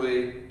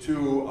actually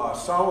to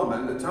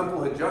Solomon. The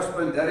temple had just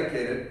been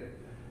dedicated,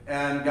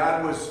 and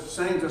God was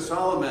saying to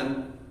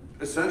Solomon,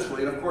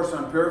 essentially, and of course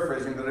I'm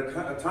paraphrasing, that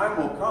a time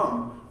will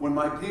come when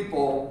my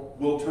people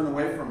will turn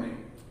away from me.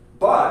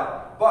 But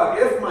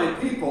if my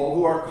people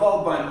who are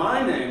called by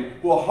my name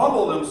will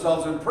humble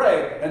themselves and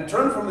pray and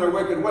turn from their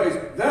wicked ways,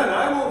 then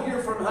I will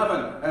hear from heaven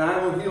and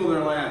I will heal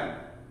their land.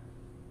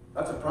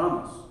 That's a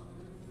promise.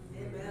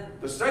 Amen.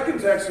 The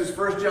second text is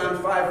 1 John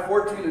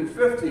 5:14 and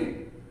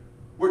 15,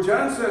 where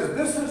John says,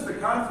 this is the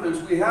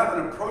confidence we have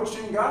in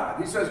approaching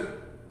God. He says,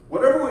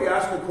 whatever we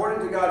ask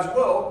according to God's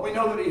will, we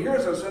know that he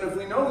hears us. And if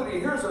we know that he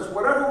hears us,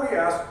 whatever we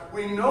ask,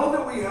 we know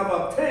that we have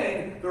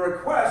obtained the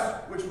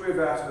request which we have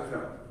asked of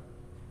him.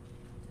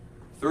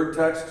 Third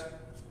text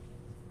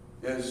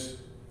is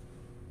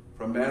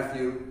from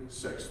Matthew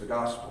 6, the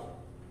Gospel.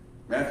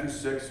 Matthew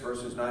 6,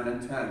 verses 9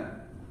 and 10.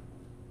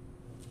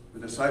 The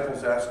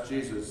disciples asked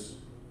Jesus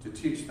to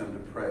teach them to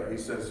pray. He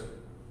says,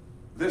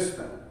 this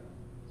then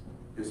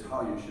is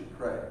how you should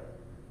pray.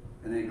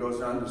 And he goes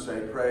on to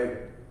say,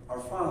 pray, our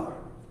Father,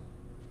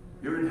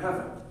 you're in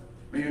heaven.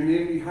 May your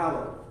name be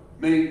hallowed.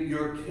 May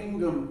your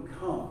kingdom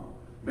come.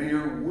 May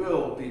your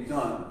will be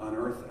done on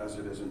earth as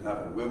it is in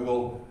heaven. We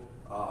will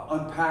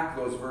unpack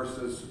those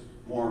verses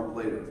more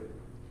later.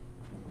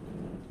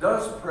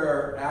 Does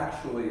prayer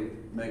actually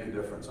make a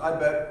difference? I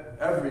bet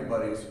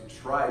everybody's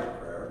tried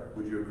prayer.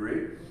 Would you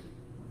agree?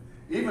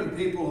 Even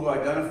people who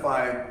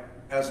identify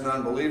as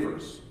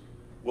non-believers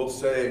will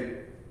say,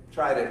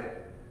 tried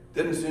it,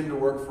 didn't seem to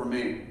work for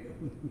me.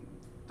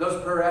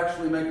 Does prayer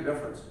actually make a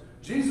difference?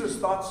 Jesus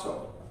thought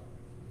so.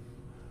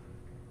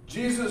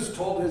 Jesus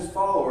told his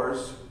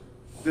followers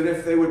that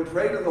if they would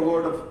pray to the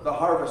Lord of the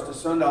harvest to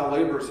send out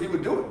laborers, he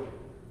would do it.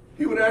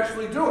 He would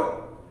actually do it.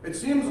 It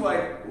seems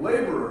like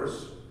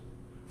laborers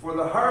for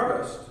the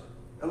harvest,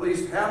 at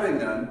least having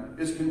them,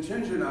 is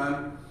contingent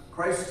on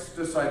Christ's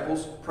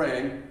disciples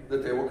praying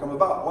that they will come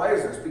about. Why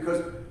is this?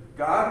 Because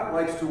God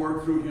likes to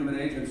work through human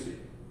agency.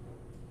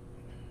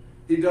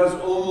 He does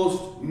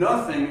almost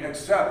nothing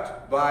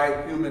except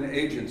by human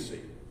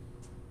agency.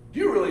 Do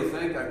you really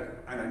think,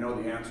 and I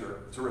know the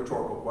answer, it's a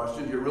rhetorical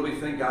question, do you really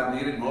think God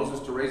needed Moses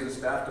to raise his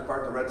staff to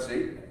part the Red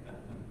Sea?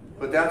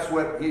 But that's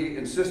what he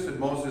insisted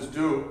Moses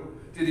do.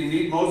 Did he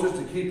need Moses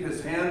to keep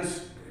his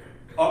hands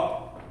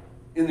up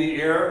in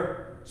the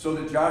air so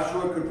that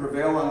Joshua could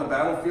prevail on the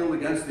battlefield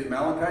against the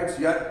Amalekites?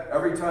 Yet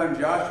every time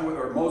Joshua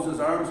or Moses'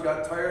 arms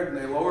got tired and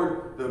they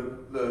lowered,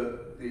 the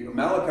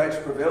Amalekites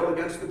prevailed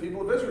against the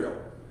people of Israel.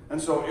 And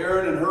so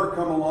Aaron and Hur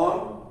come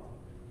along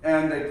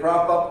and they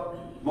prop up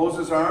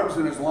Moses' arms,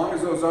 and as long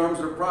as those arms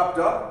are propped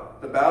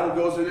up, the battle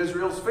goes in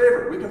Israel's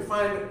favor. We can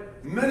find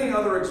many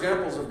other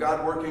examples of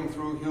God working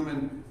through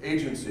human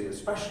agency,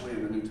 especially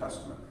in the New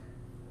Testament.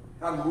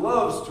 God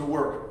loves to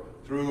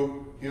work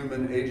through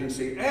human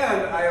agency.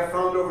 And I have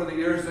found over the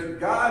years that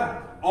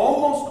God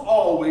almost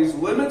always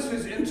limits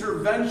his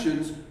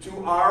interventions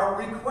to our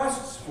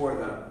requests for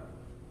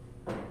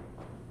them.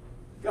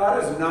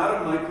 God is not a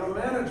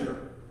micromanager.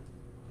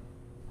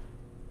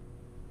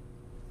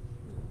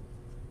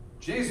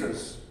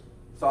 Jesus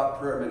thought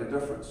prayer made a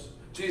difference.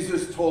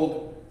 Jesus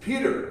told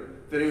Peter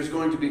that he was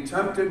going to be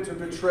tempted to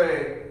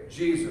betray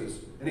Jesus.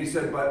 And he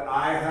said, but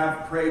I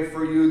have prayed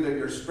for you that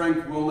your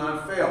strength will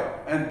not fail.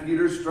 And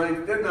Peter's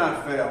strength did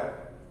not fail.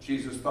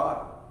 Jesus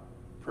thought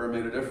prayer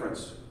made a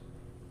difference.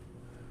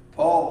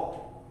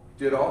 Paul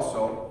did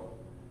also,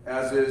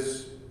 as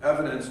is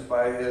evidenced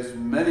by his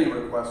many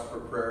requests for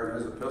prayer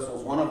in his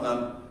epistles. One of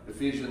them,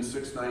 Ephesians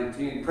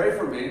 6:19, pray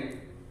for me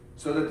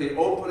so that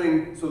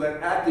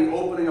at the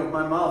opening of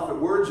my mouth the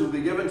words will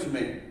be given to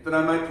me, that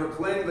I might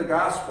proclaim the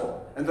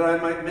gospel, and that I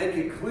might make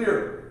it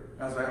clear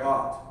as I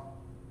ought.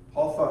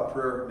 Paul thought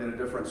prayer made a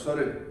difference. So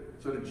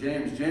did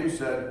James. James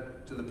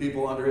said to the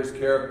people under his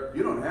care,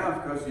 you don't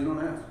have because you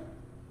don't ask.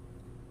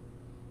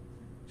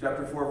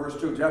 Chapter 4, verse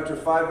 2. Chapter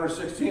 5, verse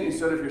 16, he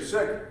said, if you're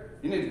sick,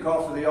 you need to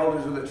call for the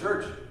elders of the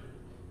church.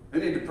 They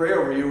need to pray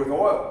over you with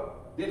oil.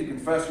 You need to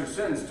confess your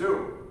sins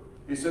too.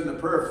 He said, the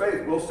prayer of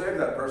faith will save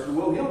that person,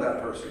 will heal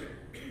that person.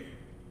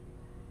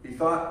 He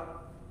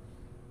thought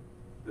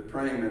that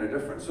praying made a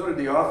difference. So did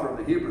the author of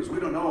the Hebrews. We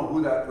don't know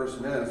who that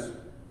person is.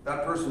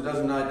 That person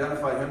doesn't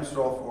identify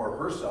himself or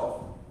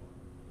herself.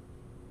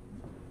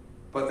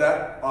 But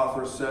that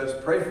author says,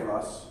 pray for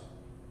us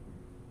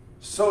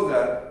so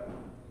that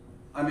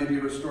I may be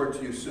restored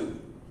to you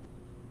soon.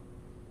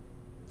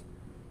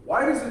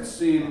 Why does it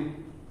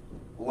seem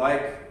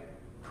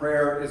like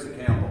prayer is a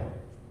gamble?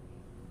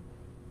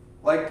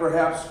 Like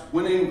perhaps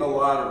winning the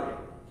lottery.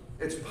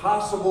 It's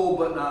possible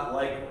but not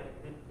likely.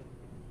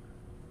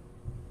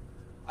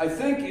 I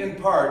think in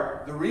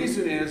part the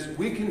reason is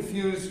we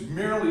confuse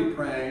merely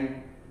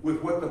praying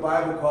with what the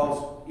Bible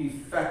calls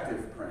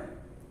effective praying.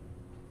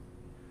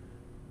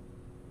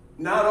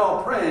 Not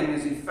all praying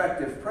is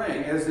effective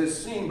praying, as is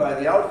seen by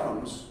the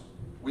outcomes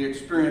we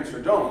experience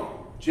or don't.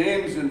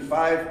 James in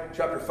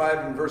chapter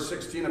 5 and verse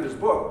 16 of his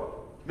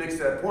book makes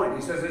that point.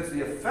 He says it's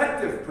the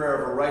effective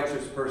prayer of a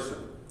righteous person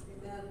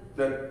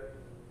that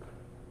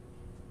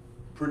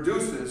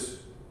produces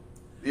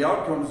the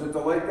outcomes that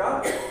delight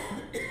God.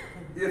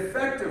 The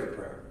effective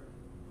prayer.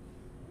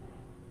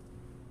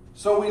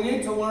 So we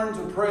need to learn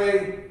to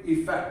pray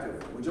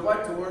effectively. Would you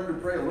like to learn to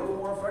pray a little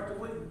more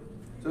effectively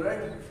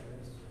today?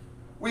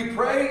 We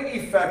pray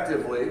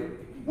effectively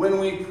when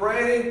we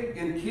pray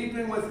in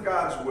keeping with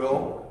God's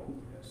will.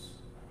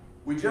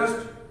 We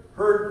just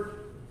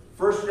heard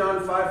 1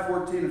 John 5,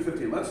 14 and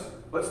 15.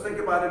 Let's think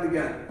about it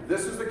again.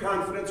 This is the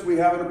confidence we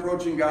have in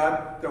approaching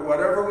God, that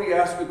whatever we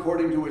ask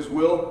according to his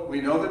will,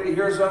 we know that he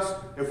hears us.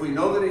 If we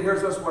know that he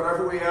hears us,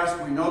 whatever we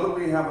ask, we know that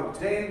we have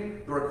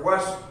obtained the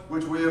request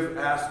which we have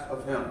asked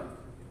of him.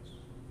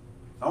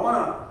 I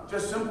want to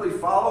just simply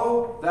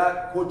follow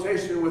that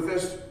quotation with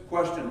this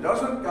question.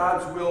 Doesn't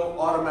God's will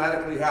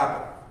automatically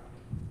happen?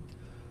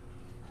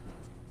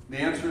 The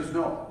answer is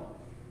no.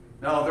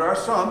 Now, there are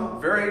some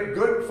very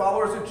good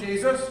followers of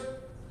Jesus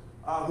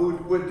who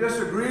would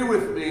disagree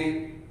with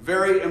me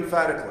very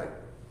emphatically.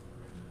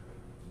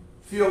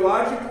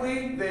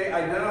 Theologically, they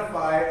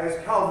identify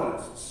as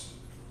Calvinists.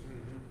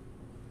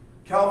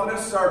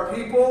 Calvinists are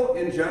people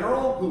in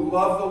general who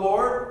love the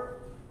Lord,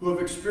 who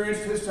have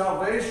experienced his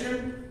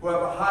salvation, who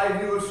have a high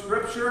view of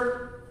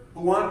Scripture,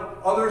 who want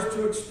others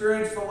to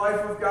experience the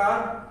life of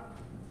God.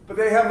 But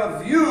they have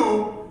a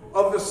view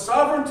of the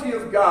sovereignty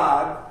of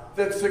God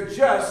that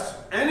suggests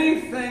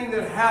anything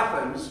that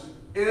happens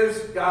is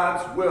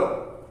God's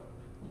will.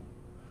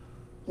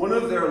 One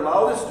of their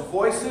loudest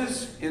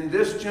voices in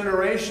this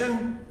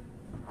generation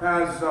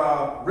has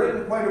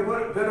written quite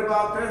a bit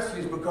about this.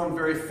 He's become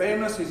very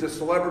famous. He's a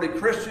celebrity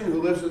Christian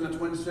who lives in the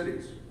Twin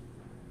Cities.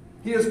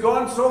 He has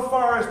gone so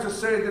far as to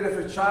say that if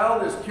a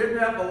child is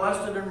kidnapped,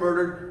 molested, and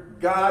murdered,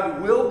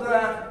 God willed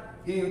that.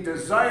 He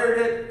desired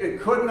it.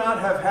 It could not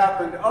have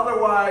happened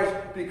otherwise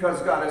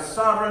because God is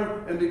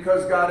sovereign and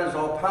because God is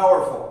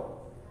all-powerful.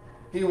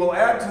 He will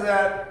add to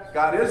that,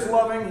 God is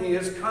loving, he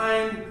is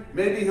kind.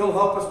 Maybe he'll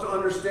help us to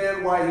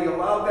understand why he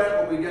allowed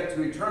that when we get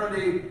to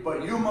eternity.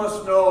 But you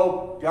must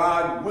know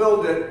God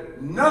willed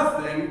it.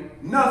 Nothing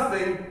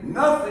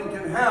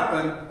can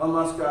happen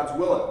unless God's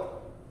will it.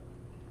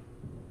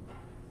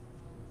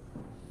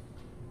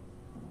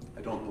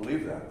 I don't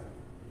believe that.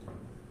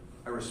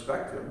 I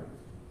respect him.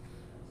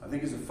 I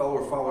think he's a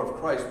follower of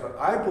Christ. But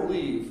I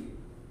believe,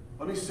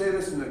 let me say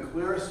this in the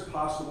clearest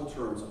possible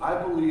terms, I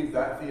believe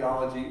that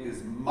theology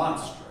is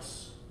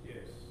monstrous.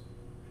 Yes.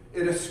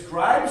 It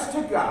ascribes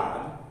to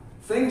God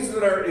things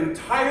that are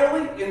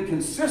entirely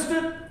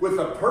inconsistent with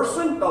the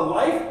person, the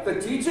life, the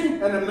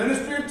teaching, and the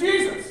ministry of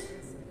Jesus.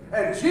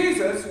 And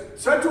Jesus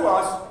said to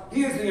us,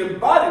 he is the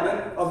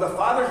embodiment of the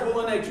Father's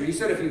will and nature. He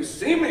said, if you've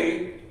seen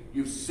me,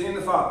 you've seen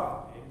the Father.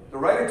 The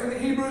writer to the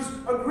Hebrews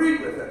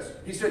agreed with this.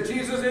 He said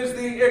Jesus is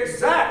the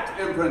exact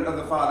imprint of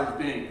the Father's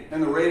being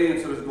and the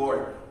radiance of his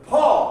glory.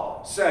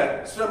 Paul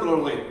said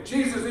similarly,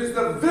 Jesus is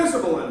the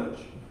visible image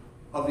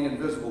of the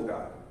invisible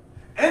God.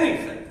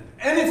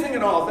 Anything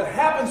at all that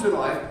happens in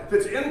life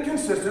that's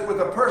inconsistent with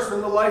the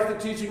person, the life, the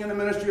teaching, and the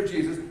ministry of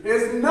Jesus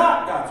is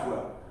not God's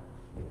will.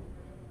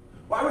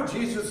 Why would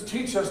Jesus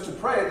teach us to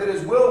pray that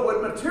his will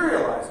would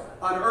materialize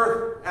on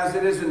earth as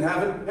it is in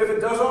heaven if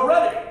it does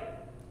already?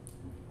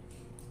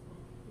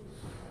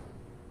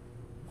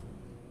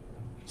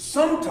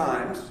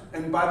 Sometimes,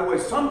 and by the way,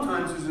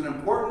 sometimes is an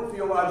important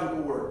theological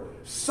word.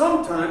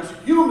 Sometimes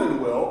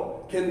human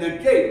will can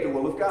negate the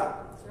will of God.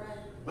 That's right.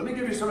 Let me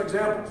give you some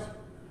examples.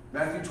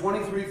 Matthew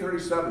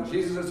 23:37.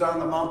 Jesus is on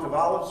the Mount of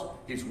Olives.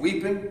 He's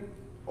weeping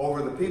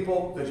over the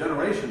people, the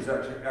generations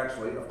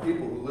actually, of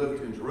people who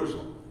lived in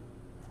Jerusalem.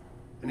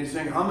 And he's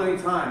saying, how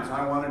many times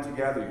I wanted to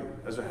gather you,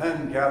 as a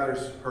hen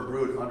gathers her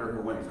brood under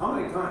her wings. How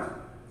many times?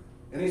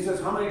 And he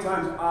says, how many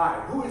times I?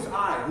 Who is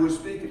I who is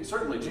speaking?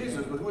 Certainly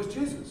Jesus, but who is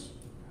Jesus?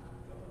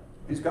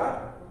 He's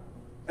God.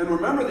 And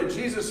remember that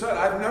Jesus said,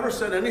 I've never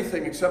said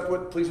anything except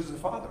what pleases the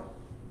Father.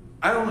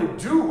 I only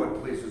do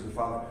what pleases the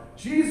Father.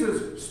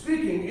 Jesus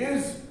speaking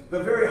is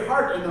the very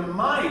heart and the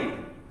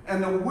mind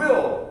and the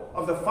will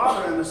of the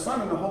Father and the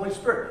Son and the Holy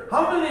Spirit.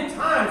 How many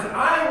times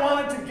I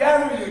wanted to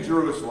gather you,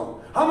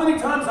 Jerusalem? How many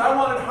times I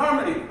wanted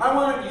harmony, I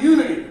wanted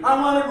unity,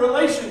 I wanted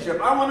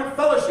relationship, I wanted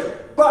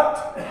fellowship.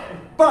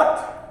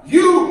 But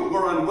you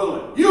were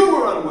unwilling. You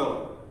were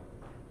unwilling.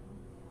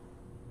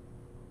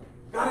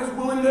 God is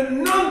willing that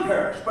none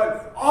perish,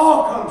 but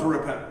all come to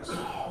repentance.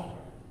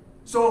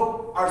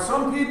 So, are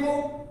some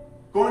people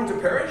going to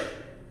perish?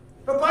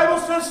 The Bible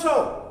says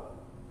so.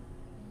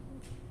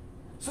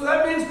 So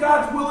that means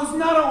God's will is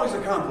not always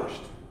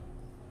accomplished.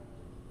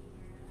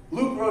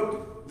 Luke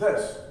wrote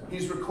this.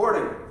 He's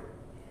recording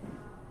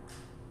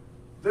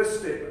this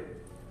statement.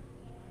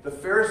 The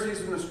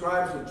Pharisees and the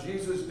scribes of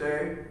Jesus'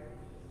 day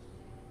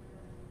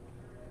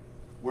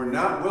were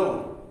not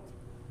willing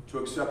to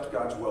accept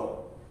God's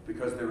will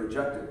because they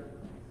rejected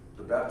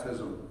the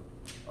baptism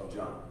of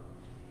John.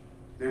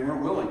 They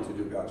weren't willing to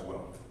do God's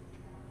will,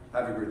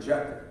 having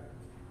rejected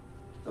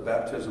the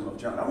baptism of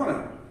John. I want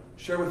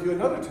to share with you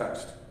another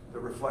text that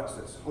reflects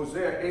this.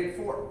 Hosea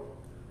 8:4.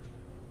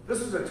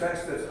 This is a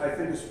text that's, I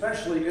think,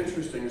 especially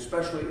interesting,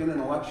 especially in an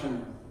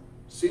election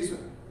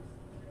season.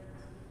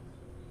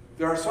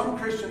 There are some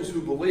Christians who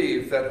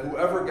believe that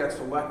whoever gets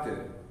elected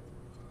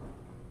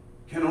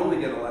can only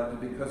get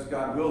elected because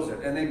God wills it.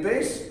 And they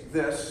base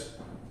this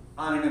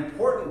on an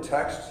important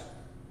text.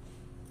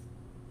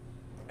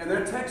 And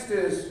that text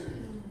is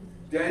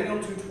Daniel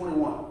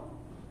 2:21.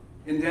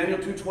 In Daniel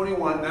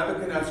 2:21,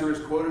 Nebuchadnezzar is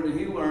quoted, and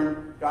he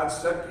learned God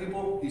sets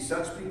people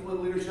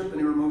in leadership, and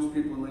he removes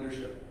people in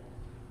leadership.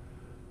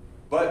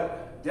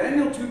 But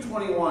Daniel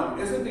 2:21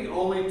 isn't the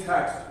only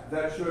text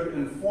that should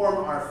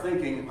inform our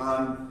thinking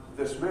on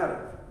this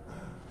matter.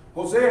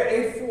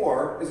 Hosea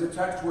 8:4 is a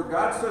text where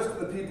God says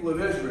to the people of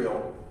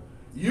Israel,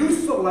 you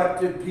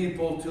selected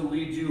people to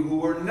lead you who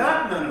were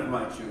not men of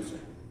my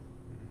choosing.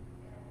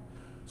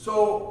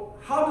 So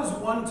how does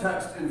one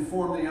text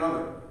inform the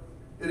other?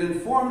 It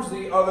informs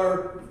the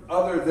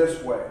other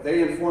this way.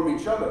 They inform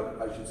each other,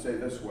 I should say,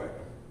 this way.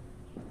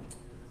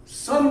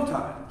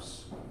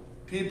 Sometimes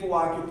people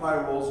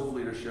occupy roles of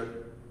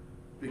leadership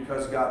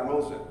because God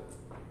wills it.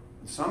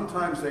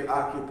 Sometimes they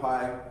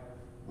occupy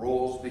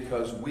roles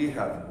because we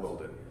have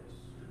willed it.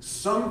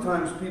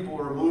 Sometimes people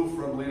are removed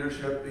from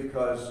leadership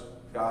because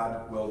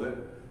God willed it.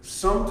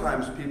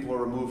 Sometimes people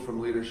are removed from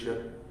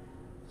leadership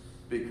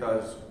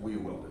because we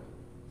willed it.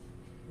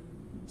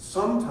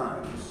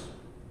 Sometimes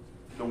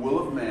the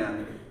will of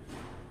man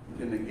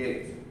can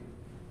negate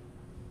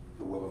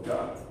the will of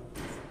God.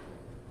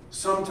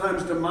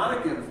 Sometimes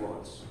demonic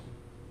influence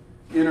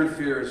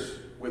interferes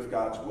with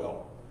God's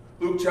will.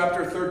 Luke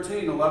chapter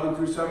 13, 11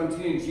 through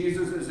 17,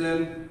 Jesus is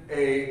in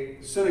a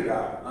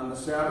synagogue on the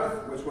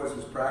Sabbath, which was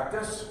his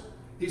practice.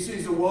 He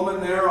sees a woman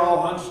there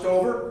all hunched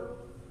over,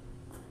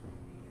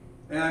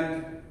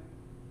 and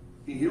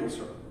he heals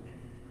her.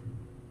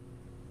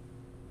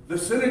 The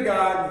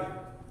synagogue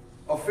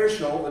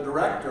official, the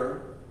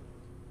director,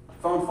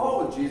 found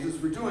fault with Jesus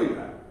for doing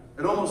that.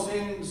 It almost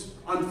seems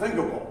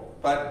unthinkable,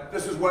 but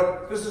this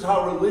is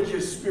how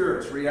religious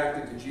spirits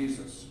reacted to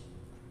Jesus.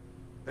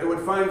 They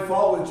would find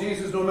fault with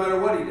Jesus no matter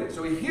what he did.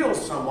 So he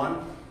heals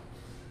someone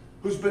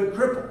who's been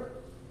crippled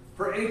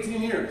for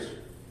 18 years.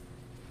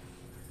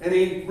 And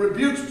he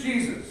rebukes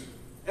Jesus.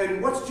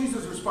 And what's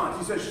Jesus' response?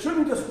 He says,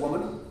 shouldn't this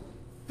woman,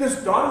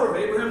 this daughter of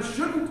Abraham,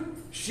 shouldn't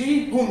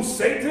she whom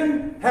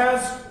Satan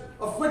has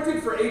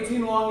afflicted for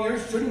 18 long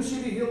years, shouldn't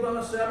she be healed on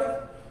the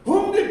Sabbath?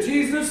 Whom did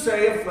Jesus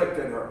say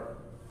afflicted her?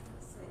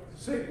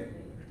 Satan.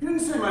 He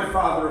didn't say my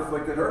Father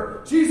afflicted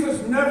her.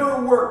 Jesus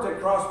never worked at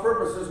cross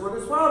purposes with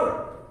his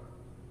Father.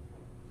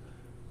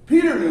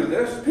 Peter knew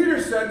this.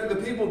 Peter said to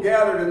the people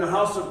gathered in the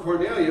house of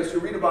Cornelius, you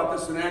read about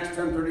this in Acts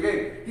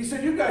 10:38. He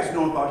said, you guys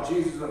know about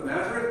Jesus of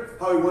Nazareth,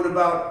 how he went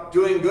about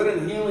doing good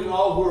and healing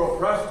all who were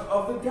oppressed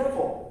of the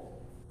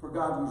devil, for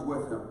God was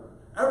with him.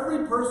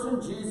 Every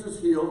person Jesus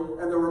healed,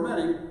 and there were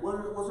many,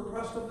 was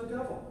oppressed of the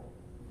devil.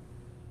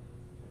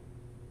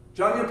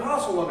 John the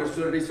Apostle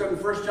understood it. He said in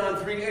 1 John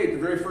 3:8, the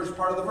very first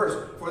part of the verse,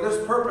 for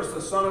this purpose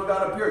the Son of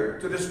God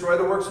appeared, to destroy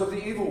the works of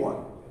the evil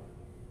one.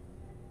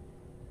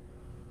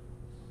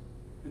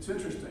 It's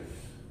interesting,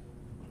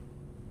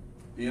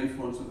 the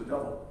influence of the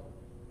devil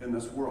in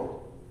this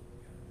world.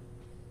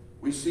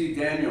 We see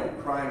Daniel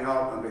crying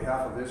out on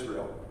behalf of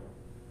Israel.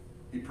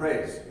 He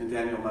prays in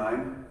Daniel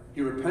 9. He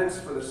repents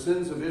for the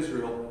sins of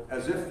Israel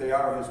as if they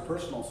are his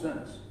personal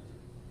sins.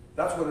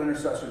 That's what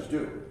intercessors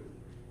do.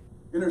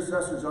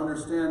 Intercessors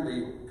understand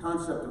the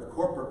concept of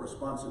corporate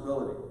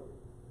responsibility.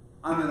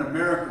 I'm an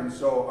American,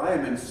 so I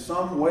am in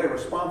some way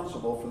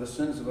responsible for the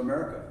sins of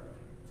America.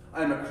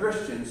 I'm a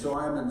Christian, so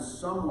I am in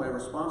some way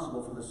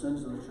responsible for the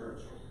sins of the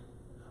church.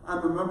 I'm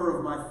a member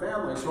of my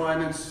family, so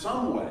I'm in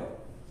some way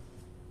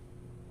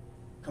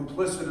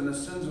complicit in the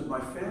sins of my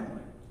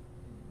family.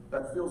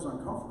 That feels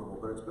uncomfortable,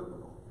 but it's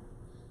biblical.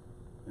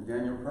 And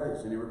Daniel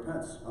prays and he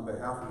repents on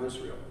behalf of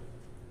Israel.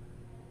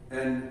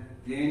 And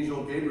the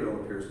angel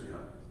Gabriel appears to him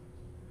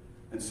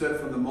and said,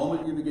 from the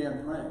moment you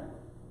began praying,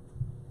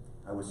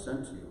 I was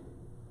sent to you.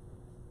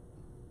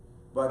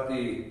 But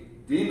the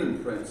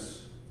demon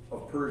prince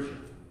of Persia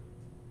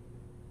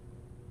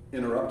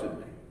interrupted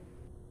me.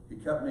 He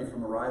kept me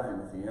from arriving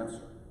with the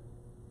answer.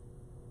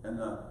 And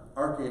the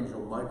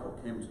archangel Michael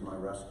came to my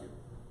rescue.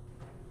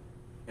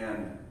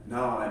 And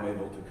now I'm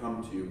able to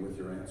come to you with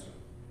your answer.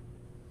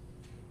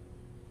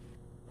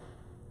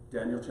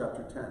 Daniel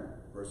chapter 10,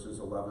 verses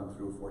 11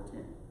 through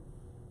 14.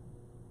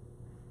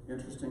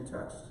 Interesting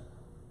text.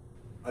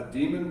 A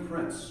demon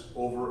prince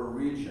over a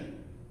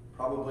region,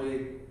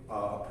 probably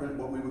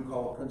what we would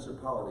call a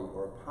principality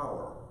or a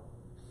power,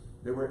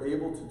 they were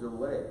able to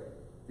delay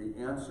the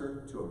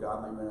answer to a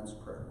godly man's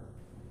prayer.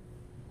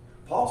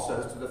 Paul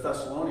says to the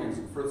Thessalonians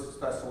in 1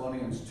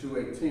 Thessalonians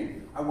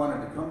 2:18, I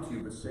wanted to come to you,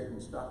 but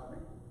Satan stopped me.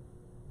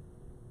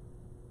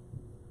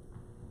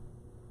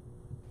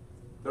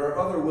 There are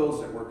other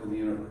wills at work in the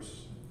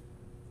universe.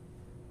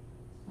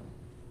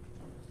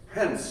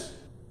 Hence,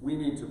 we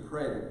need to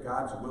pray that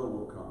God's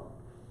will come.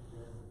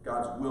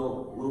 God's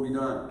will be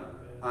done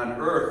on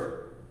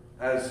earth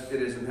as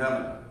it is in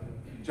heaven.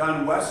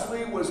 John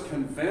Wesley was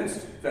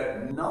convinced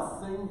that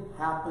nothing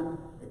happened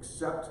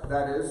except,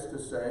 that is to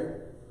say,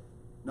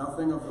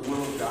 nothing of the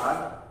will of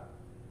God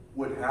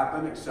would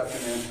happen except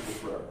an answer to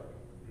prayer.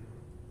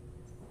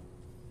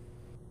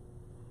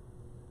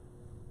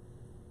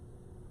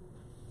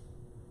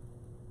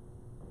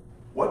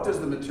 What does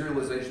the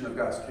materialization of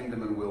God's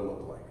kingdom and will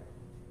look like?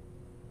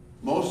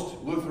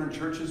 Most Lutheran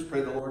churches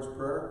pray the Lord's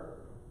Prayer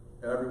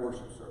at every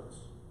worship service.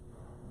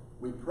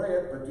 We pray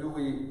it, but do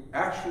we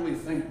actually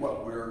think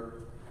what we're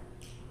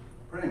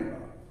praying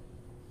about?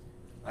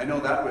 I know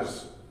that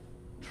was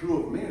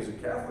true of me as a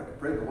Catholic. I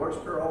prayed the Lord's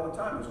Prayer all the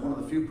time. It was one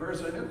of the few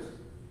prayers I knew.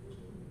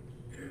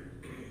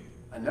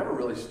 I never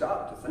really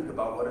stopped to think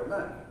about what it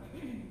meant.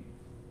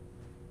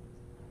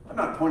 I'm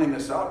not pointing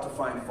this out to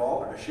find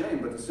fault or to shame,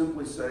 but to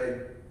simply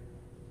say,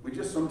 we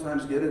just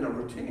sometimes get in a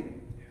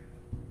routine.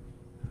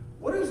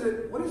 What does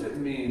it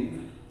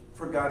mean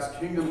for God's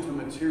kingdom to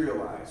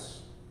materialize?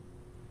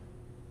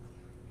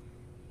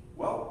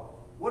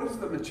 Well, what does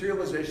the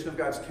materialization of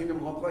God's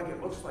kingdom look like?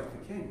 It looks like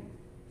the king.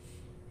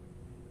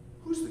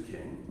 Who's the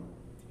king?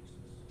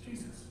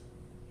 Jesus.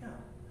 Yeah.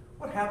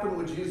 What happened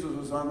when Jesus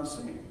was on the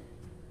scene?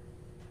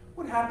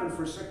 What happened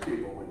for sick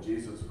people when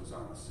Jesus was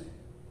on the scene?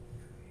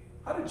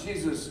 How did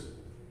Jesus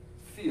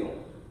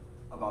feel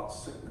about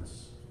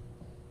sickness?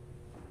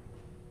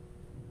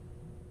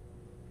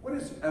 What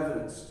is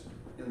evidenced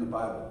in the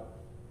Bible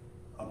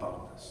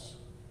about this?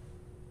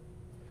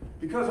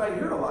 Because I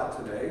hear a lot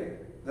today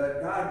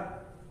that God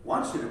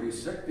wants you to be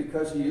sick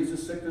because he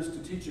uses sickness to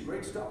teach you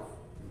great stuff.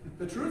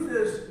 The truth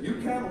is,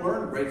 you can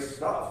learn great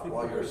stuff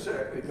while you're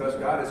sick because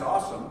God is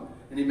awesome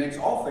and he makes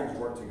all things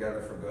work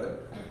together for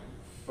good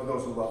for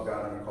those who love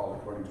God and are called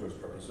according to his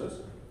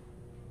purposes.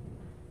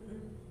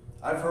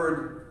 I've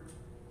heard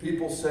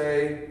people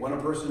say when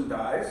a person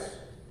dies,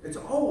 it's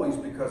always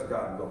because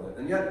God willed it.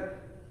 And yet,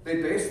 they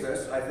base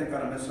this, I think,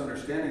 on a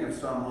misunderstanding of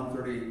Psalm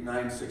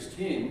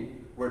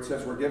 139:16, where it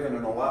says we're given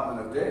an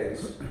allotment of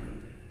days.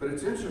 But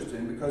it's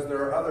interesting because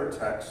there are other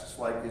texts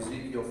like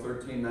Ezekiel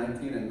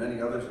 13:19 and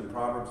many others in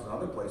Proverbs and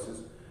other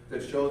places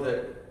that show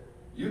that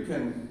you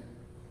can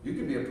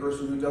be a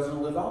person who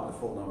doesn't live out the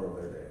full number of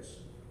their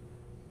days.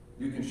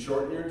 You can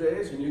shorten your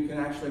days and you can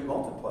actually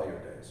multiply your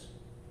days.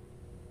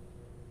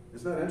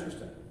 Isn't that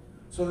interesting?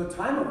 So the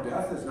time of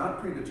death is not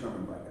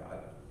predetermined by God.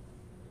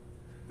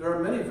 There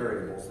are many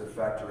variables that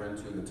factor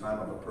into the time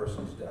of a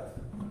person's death.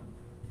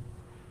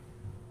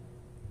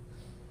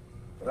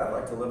 But I'd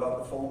like to live out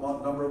the full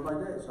number of my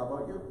days. How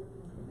about you?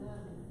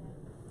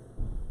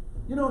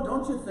 You know,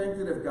 don't you think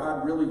that if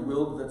God really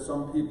willed that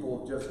some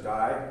people just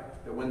die,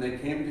 that when they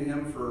came to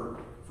him for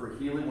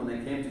healing, when they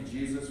came to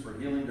Jesus for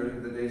healing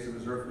during the days of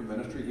his earthly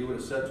ministry, he would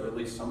have said to at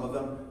least some of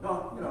them,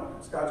 no, you know,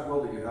 it's God's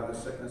will that you have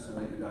this sickness and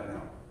that you die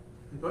now.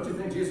 Don't you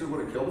think Jesus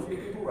would have killed a few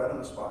people right on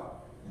the spot?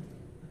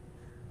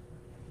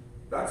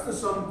 That's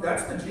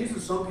the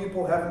Jesus some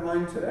people have in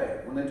mind today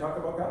when they talk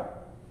about God.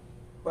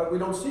 But we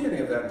don't see any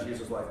of that in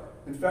Jesus' life.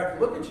 In fact,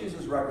 look at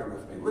Jesus' record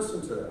with me.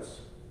 Listen to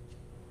this.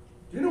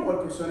 Do you know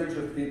what percentage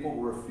of people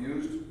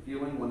refused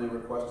healing when they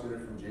requested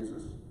it from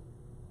Jesus?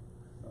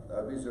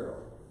 That would be 0.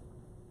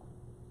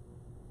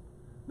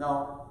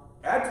 Now,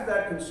 add to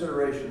that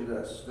consideration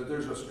this, that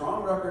there's a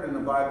strong record in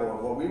the Bible of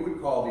what we would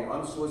call the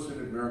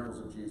unsolicited miracles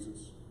of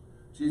Jesus.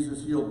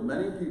 Jesus healed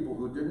many people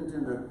who didn't,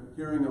 in the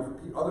hearing of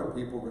other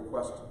people,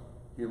 request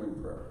healing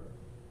prayer.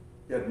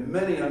 He had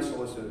many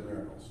unsolicited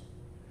miracles.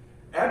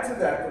 Add to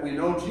that we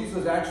know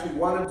Jesus actually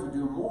wanted to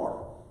do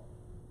more,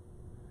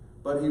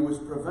 but he was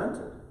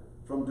prevented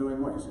from doing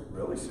more. You say,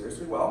 really?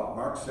 Seriously? Well,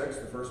 Mark 6,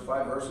 the first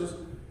 5 verses,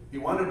 he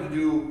wanted to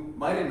do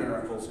mighty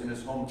miracles in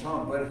his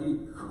hometown, but he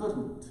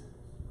couldn't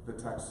the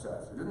text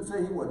says. It didn't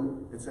say he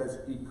wouldn't, it says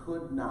he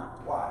could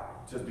not. Why?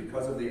 Just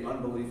because of the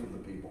unbelief of the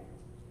people.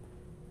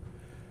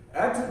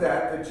 Add to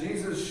that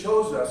Jesus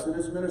shows us in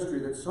his ministry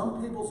that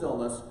some people's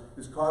illness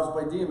is caused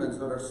by demons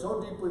that are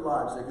so deeply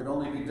lodged they can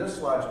only be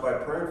dislodged by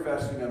prayer and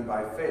fasting and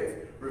by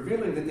faith,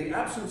 revealing that the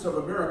absence of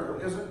a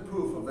miracle isn't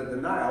proof of the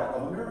denial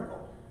of a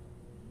miracle.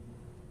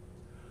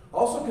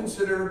 Also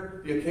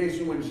consider the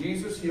occasion when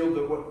Jesus healed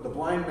the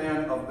blind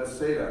man of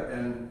Bethsaida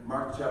in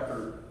Mark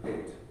chapter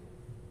 8.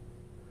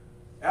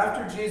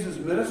 After Jesus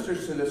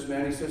ministers to this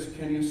man, he says,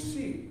 "Can you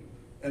see?"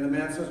 And the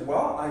man says,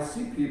 "Well, I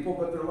see people,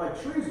 but they're like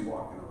trees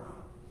walking around."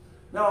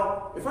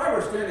 Now, if I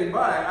were standing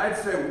by, I'd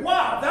say,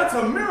 "Wow, that's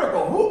a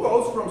miracle. Who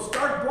goes from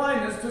stark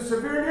blindness to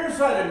severe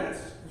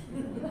nearsightedness?"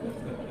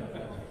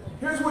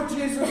 Here's what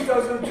Jesus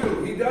doesn't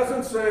do. He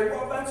doesn't say,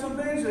 "Well, that's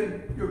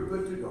amazing. You're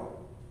good to go."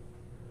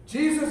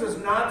 Jesus is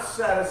not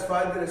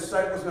satisfied that his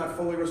sight was not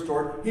fully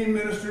restored. He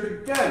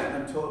ministered again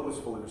until it was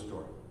fully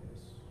restored.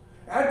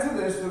 Add to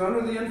this that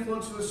under the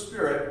influence of the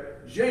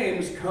Spirit,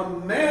 James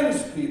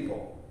commands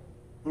people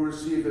who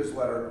receive his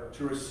letter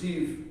to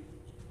receive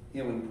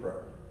healing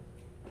prayer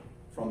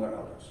from their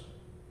elders.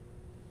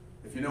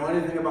 If you know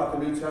anything about the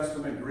New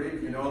Testament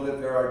Greek, you know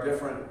that there are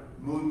different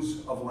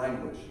moods of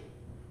language.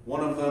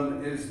 One of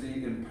them is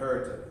the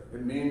imperative.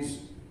 It means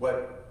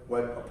what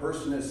a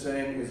person is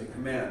saying is a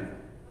command.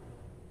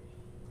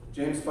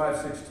 James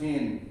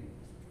 5:16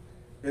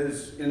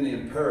 is in the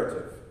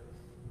imperative.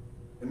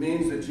 It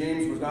means that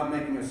James was not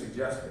making a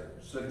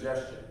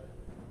suggestion.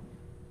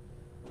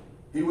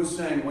 He was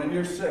saying, when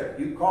you're sick,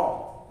 you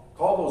call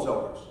those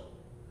elders.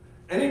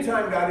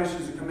 Anytime God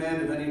issues a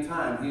command of any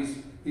time,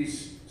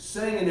 he's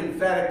saying in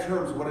emphatic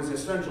terms what is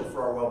essential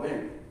for our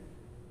well-being.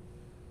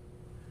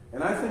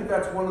 And I think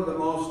that's one of the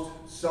most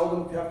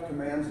seldom kept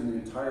commands in the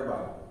entire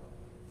Bible.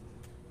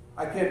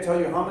 I can't tell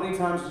you how many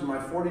times in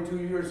my 42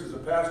 years as a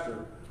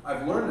pastor,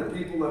 I've learned that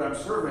people that I'm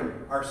serving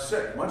are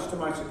sick. Much to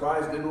my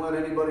surprise, didn't let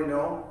anybody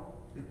know.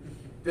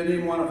 Didn't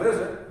even want to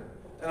visit.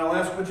 And I'll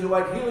ask, would you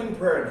like healing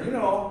prayer? Do you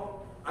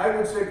know, I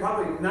would say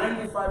probably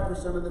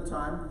 95% of the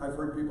time, I've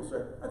heard people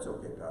say, "That's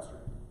okay, Pastor."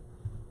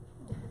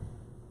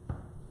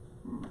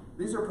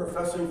 These are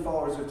professing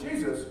followers of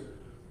Jesus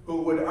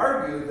who would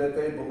argue that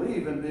they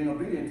believe in being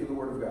obedient to the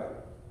Word of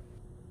God.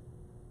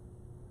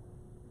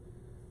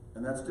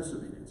 And that's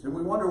disobedience. And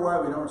we wonder why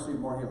we don't receive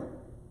more healing.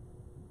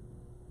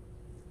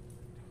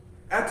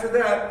 Add to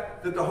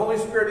that the Holy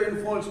Spirit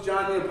influenced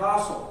John the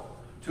Apostle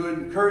to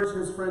encourage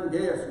his friend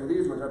Gaius with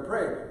these words, "I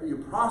pray that you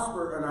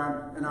prosper and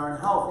are in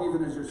health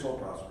even as your soul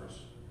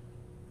prospers."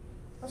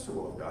 That's the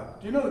will of God.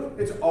 Do you know that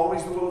it's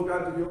always the will of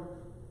God to heal?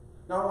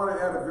 Now I want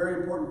to add a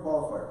very important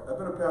qualifier. I've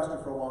been a pastor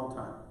for a long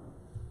time.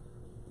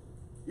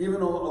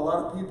 Even a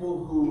lot of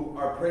people who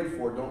are prayed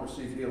for don't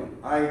receive healing.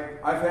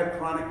 I've had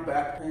chronic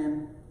back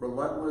pain,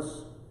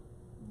 relentless,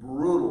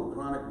 brutal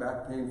chronic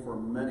back pain for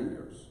many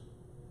years.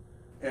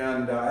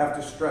 And I have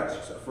to stretch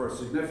for a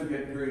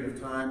significant period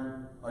of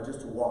time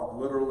just to walk,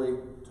 literally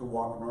to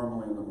walk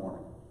normally in the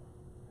morning.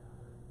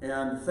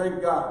 And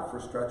thank God for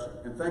stretching,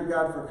 and thank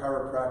God for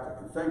chiropractic,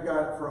 and thank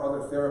God for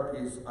other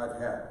therapies I've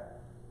had.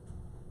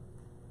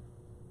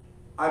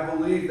 I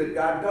believe that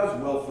God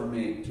does will for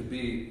me to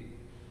be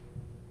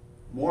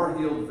more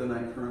healed than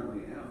I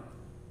currently am.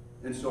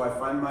 And so I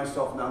find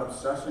myself not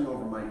obsessing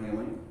over my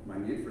healing, my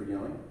need for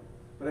healing,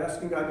 but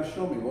asking God to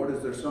show me, Lord,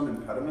 is there some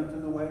impediment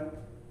in the way?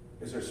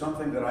 Is there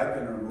something that I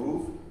can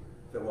remove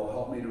that will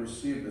help me to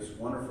receive this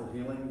wonderful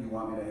healing you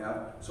want me to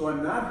have? So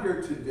I'm not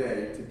here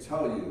today to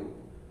tell you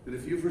that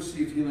if you've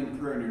received healing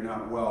prayer and you're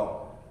not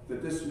well,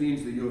 that this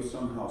means that you have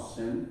somehow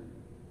sinned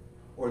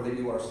or that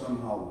you are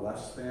somehow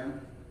less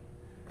than.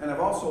 And I've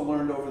also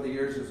learned over the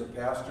years as a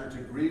pastor to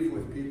grieve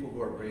with people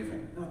who are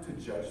grieving, not to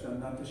judge them,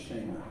 not to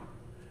shame them.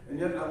 And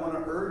yet I want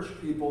to urge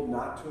people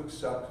not to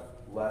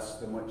accept less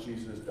than what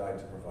Jesus died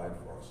to provide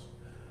for us.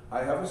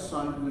 I have a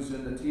son who's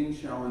in the Teen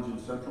Challenge in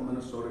central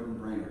Minnesota in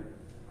Brainerd.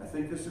 I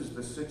think this is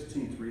the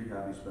 16th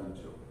rehab he's been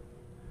to.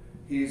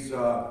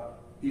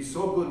 He's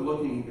so good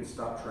looking he can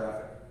stop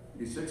traffic.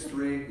 He's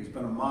 6'3", he's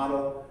been a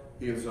model,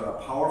 he is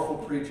a powerful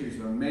preacher, he's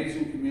an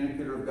amazing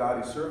communicator of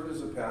God. He served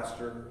as a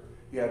pastor.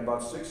 He had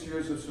about 6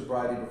 years of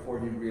sobriety before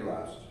he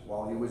relapsed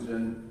while he was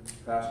in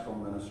pastoral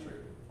ministry.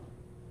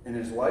 And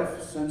his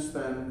life since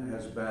then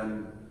has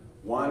been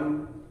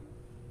one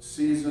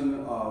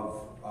season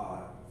of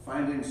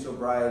finding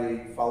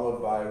sobriety,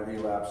 followed by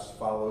relapse,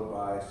 followed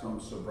by some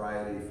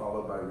sobriety,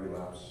 followed by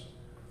relapse.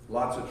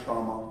 Lots of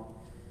trauma,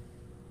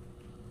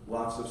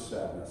 lots of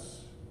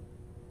sadness,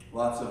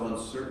 lots of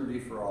uncertainty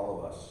for all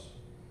of us.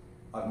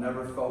 I've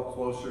never felt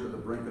closer to the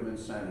brink of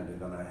insanity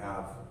than I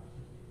have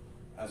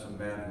as a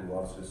man who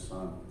loves his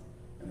son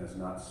and has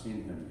not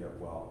seen him get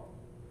well.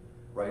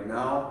 Right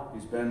now,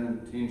 he's been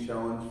in Teen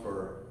Challenge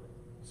for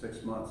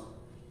 6 months.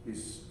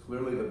 He's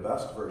clearly the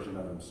best version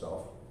of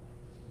himself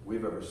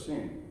we've ever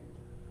seen.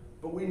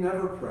 But we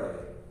never pray,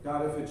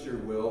 God, if it's your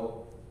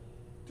will,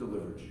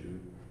 deliver Jude.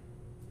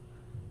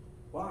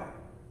 Why?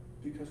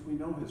 Because we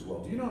know his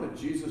will. Do you know that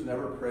Jesus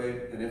never prayed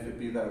an "if it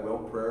be thy will"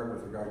 prayer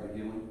with regard to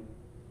healing?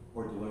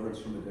 or deliverance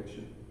from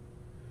addiction?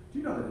 Do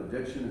you know that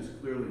addiction is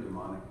clearly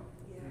demonic?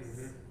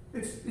 Yes.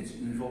 It's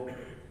evil.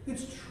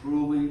 It's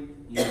truly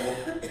evil.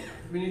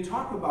 I mean, you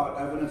talk about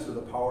evidence of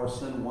the power of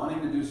sin,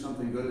 wanting to do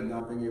something good and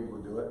not being able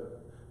to do it,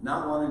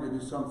 not wanting to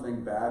do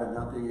something bad and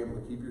not being able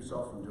to keep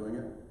yourself from doing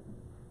it.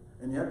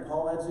 And yet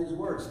Paul adds these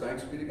words,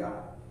 thanks be to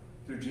God,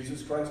 through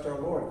Jesus Christ our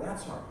Lord.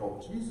 That's our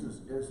hope. Jesus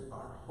is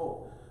our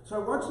hope. So I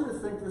want you to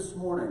think this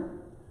morning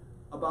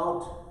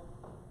about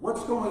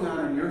what's going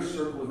on in your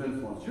circle of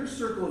influence. Your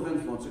circle of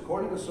influence,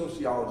 according to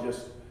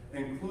sociologists,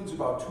 includes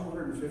about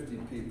 250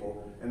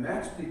 people, and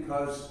that's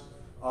because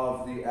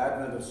of the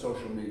advent of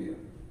social media.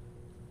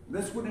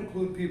 This would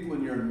include people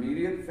in your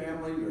immediate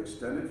family, your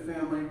extended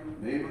family,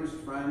 neighbors,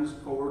 friends,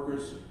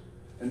 coworkers,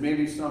 and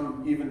maybe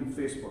some even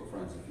Facebook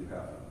friends if you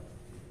have them.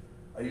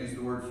 I use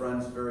the word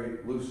friends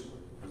very loosely,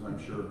 as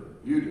I'm sure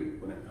you do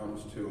when it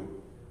comes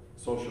to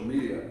social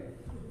media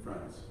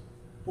friends.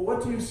 But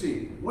what do you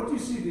see? What do you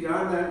see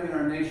beyond that in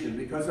our nation?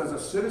 Because as a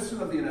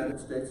citizen of the United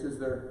States, is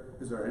there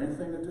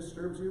anything that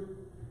disturbs you?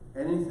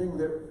 Anything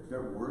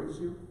that worries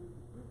you?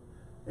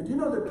 And do you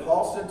know that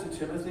Paul said to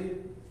Timothy,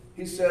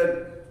 he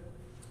said,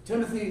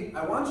 Timothy,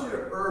 I want you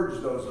to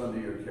urge those under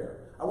your care.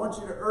 I want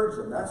you to urge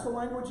them. That's the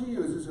language he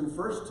uses in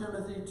 1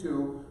 Timothy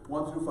 2,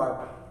 1 through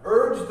 5.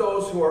 Urge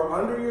those who are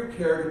under your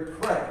care to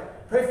pray.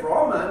 Pray for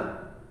all men.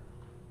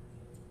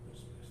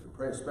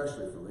 Pray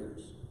especially for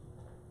leaders.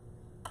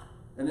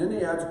 And then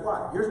he adds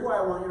why. Here's why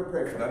I want you to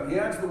pray for them. He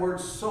adds the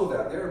words so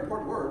that. They're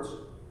important words.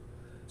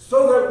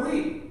 So that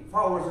we,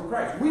 followers of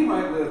Christ, we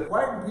might live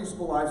quiet and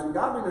peaceful lives in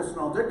godliness and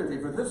all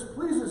dignity. For this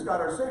pleases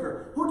God our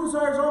Savior, who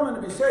desires all men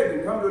to be saved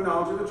and come to a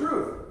knowledge of the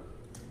truth.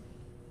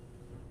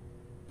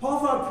 Paul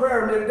thought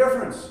prayer made a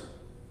difference.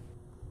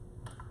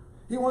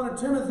 He wanted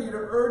Timothy to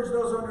urge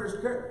those under his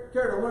care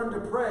to learn to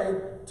pray,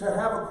 to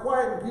have a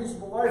quiet and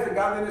peaceful life in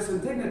godliness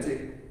and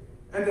dignity,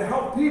 and to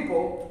help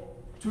people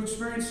to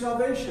experience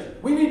salvation.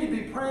 We need to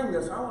be praying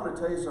this. I want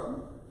to tell you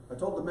something. I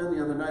told the men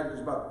the other night,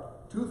 there's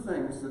about 2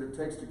 things that it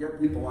takes to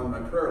get people on my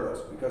prayer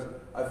list, because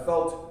I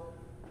felt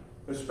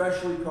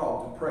especially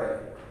called to pray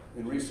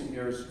in recent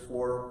years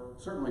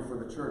certainly for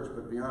the church,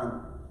 but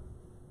beyond,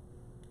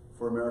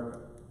 for America.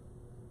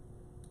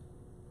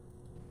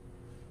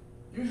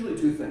 Usually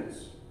 2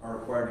 things are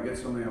required to get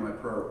somebody on my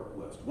prayer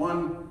list.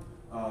 One,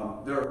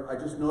 I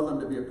just know them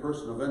to be a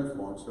person of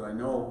influence, that I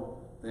know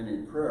they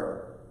need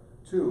prayer.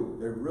 2,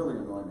 they really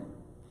annoy me.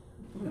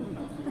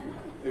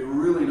 They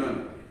really annoy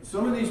me.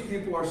 Some of these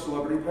people are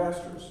celebrity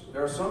pastors.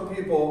 There are some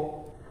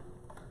people,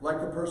 like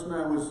the person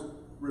I was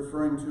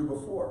referring to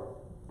before,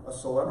 a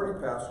celebrity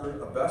pastor,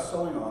 a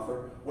best-selling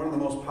author, one of the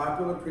most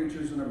popular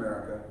preachers in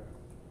America,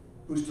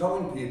 who's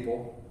telling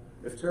people,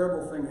 if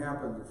terrible things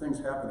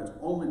happen, it's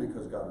only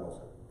because God wills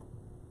it.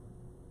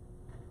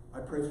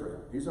 I pray for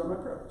him. He's on my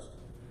prayer list.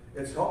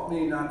 It's helped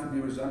me not to be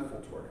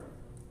resentful toward him.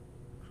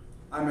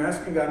 I'm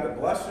asking God to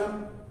bless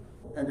him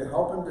and to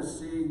help him to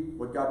see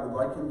what God would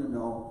like him to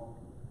know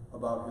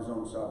about his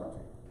own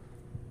sovereignty.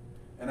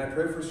 And I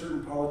pray for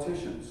certain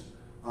politicians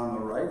on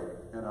the right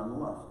and on the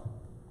left,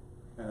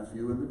 and a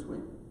few in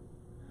between.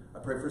 I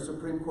pray for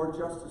Supreme Court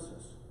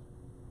justices.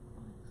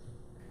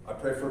 I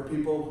pray for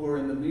people who are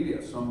in the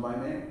media, some by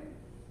name.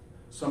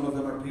 Some of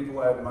them are people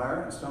I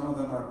admire, and some of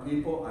them are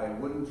people I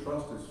wouldn't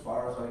trust as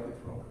far as I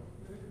could throw them.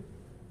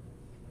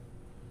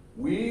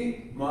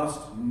 We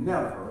must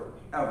never,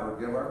 ever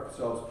give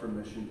ourselves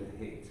permission to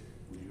hate.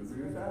 Would you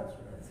agree with that?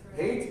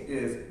 Hate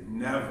is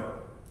never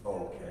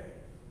okay.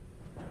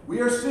 We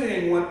are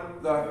seeing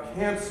what the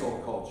cancel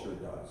culture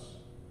does.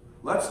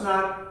 Let's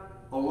not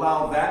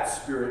allow that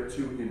spirit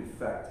to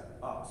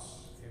infect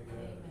us.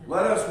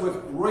 Let us,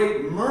 with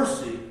great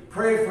mercy,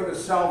 pray for the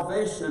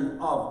salvation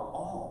of all.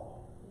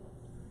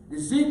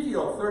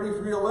 Ezekiel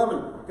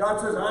 33:11, God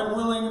says, I'm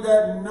willing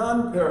that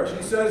none perish.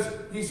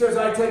 He says,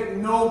 I take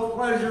no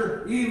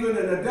pleasure even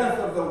in the death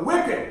of the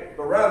wicked,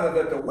 but rather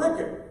that the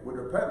wicked would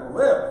repent and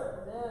live.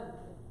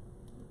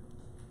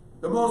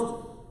 The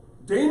most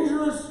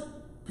dangerous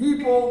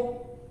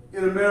people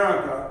in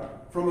America,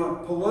 from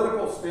a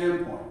political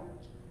standpoint,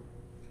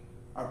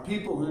 are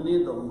people who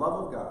need the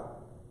love of God.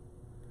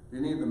 They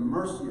need the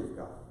mercy of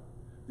God.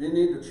 They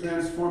need the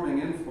transforming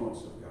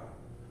influence of God.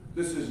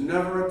 This is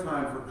never a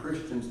time for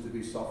Christians to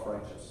be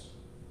self-righteous.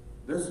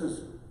 This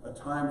is a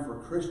time for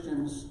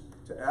Christians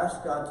to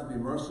ask God to be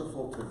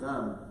merciful to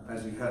them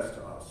as he has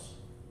to us.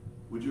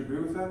 Would you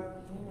agree with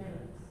that?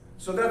 Amen.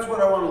 So that's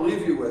what I want to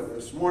leave you with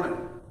this morning.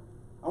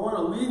 I want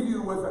to leave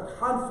you with a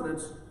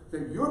confidence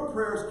that your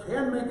prayers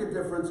can make a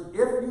difference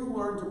if you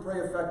learn to pray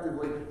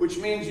effectively, which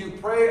means you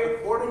pray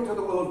according to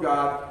the will of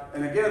God.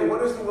 And again,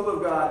 what is the will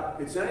of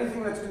God? It's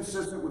anything that's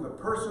consistent with the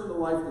person, the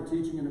life, the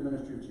teaching, and the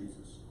ministry of Jesus.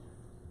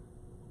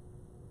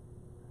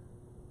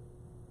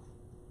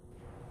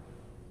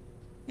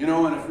 You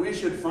know, and if we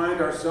should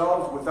find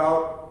ourselves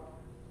without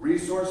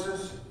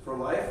resources for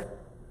life,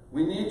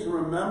 we need to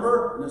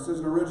remember, and this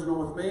isn't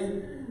original with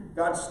me,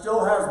 God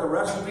still has the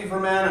recipe for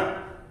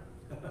manna.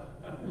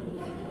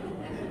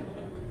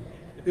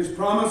 His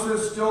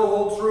promises still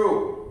hold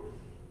true.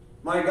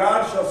 My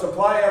God shall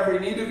supply every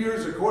need of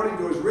yours according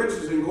to his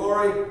riches and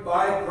glory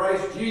by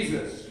Christ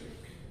Jesus.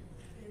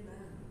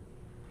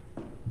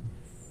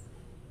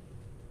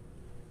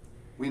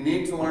 We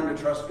need to learn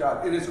to trust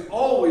God. It is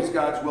always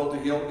God's will to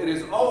heal. It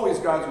is always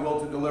God's will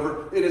to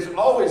deliver. It is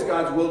always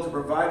God's will to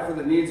provide for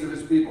the needs of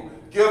his people.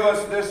 Give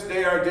us this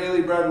day our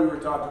daily bread. We were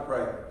taught to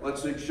pray.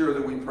 Let's make sure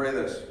that we pray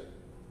this.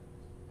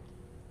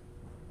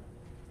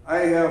 I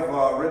have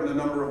written a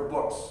number of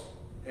books,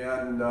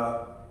 and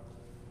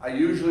I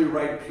usually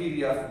write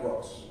PDF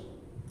books.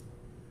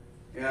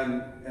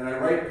 And I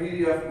write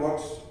PDF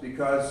books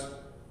because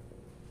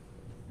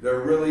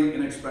they're really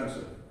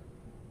inexpensive.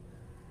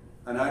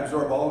 And I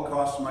absorb all the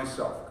costs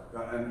myself.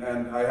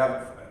 And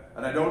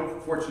I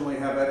don't fortunately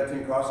have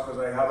editing costs because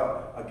I have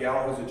a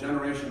gal who's a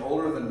generation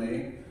older than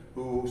me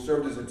who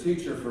served as a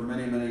teacher for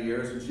many, many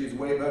years, and she's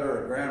way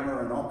better at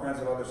grammar and all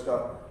kinds of other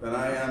stuff than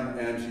I am,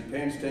 and she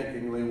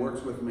painstakingly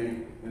works with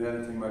me in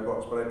editing my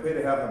books. But I pay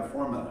to have them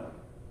formatted.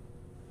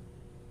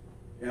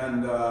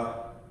 And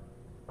a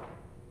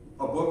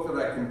book that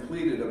I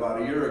completed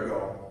about a year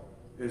ago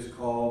is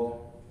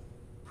called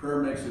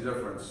Prayer Makes a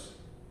Difference.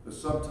 The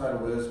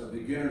subtitle is A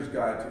Beginner's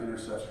Guide to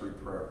Intercessory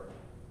Prayer.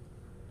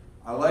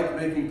 I like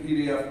making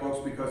PDF books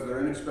because they're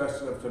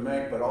inexpensive to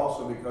make, but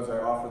also because I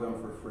offer them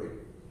for free.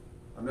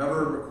 I've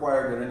never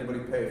required that anybody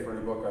pay for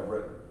any book I've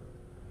written.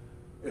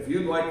 If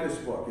you'd like this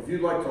book, if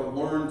you'd like to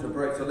learn to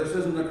pray, so this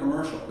isn't a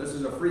commercial, this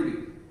is a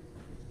freebie.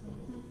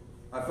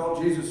 I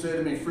felt Jesus say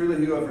to me,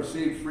 freely you have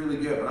received, freely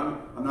give. And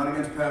I'm not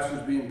against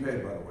pastors being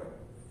paid, by the way.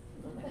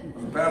 I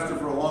was a pastor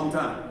for a long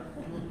time.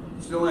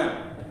 Still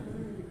am.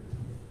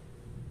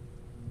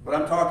 But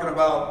I'm talking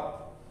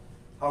about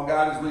how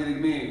God is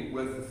leading me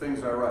with the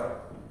things I write.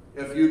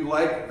 If you'd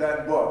like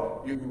that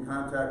book, you can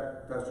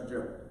contact Pastor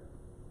Jim,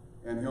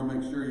 and he'll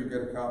make sure you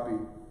get a copy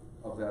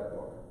of that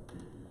book.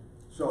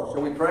 So,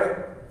 shall we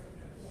pray?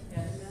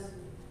 Yes.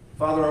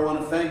 Father, I want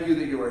to thank you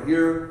that you are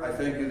here. I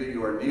thank you that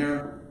you are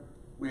near.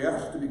 We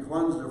ask to be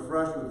cleansed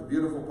afresh with the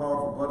beautiful,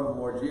 powerful blood of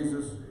the Lord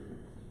Jesus.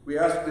 We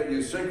ask that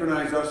you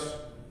synchronize us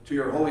to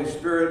your Holy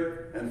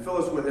Spirit and fill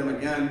us with him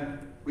again.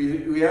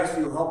 We ask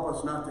that you help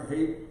us not to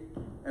hate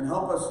and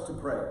help us to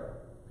pray.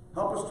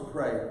 Help us to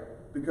pray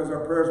because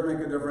our prayers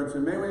make a difference.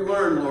 And may we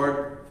learn,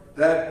 Lord,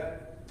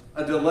 that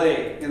a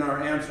delay in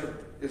our answer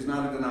is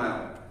not a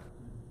denial.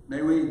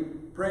 May we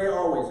pray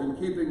always in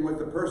keeping with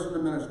the person, the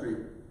ministry,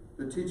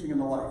 the teaching,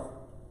 and the life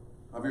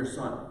of your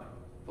Son,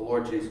 the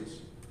Lord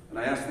Jesus. And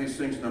I ask these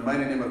things in the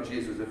mighty name of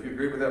Jesus. If you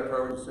agree with that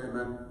prayer, would you say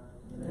amen?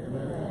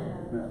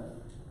 Amen. Amen.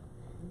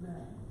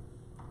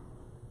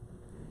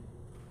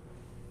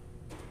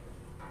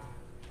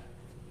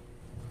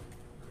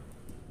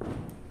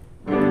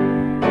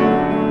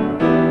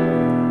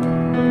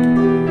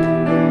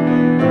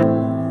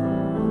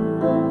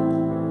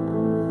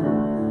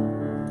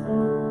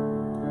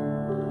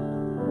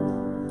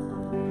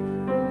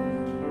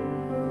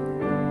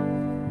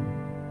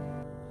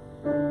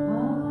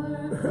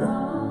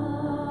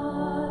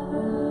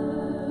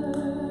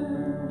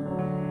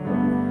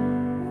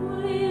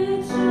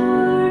 Which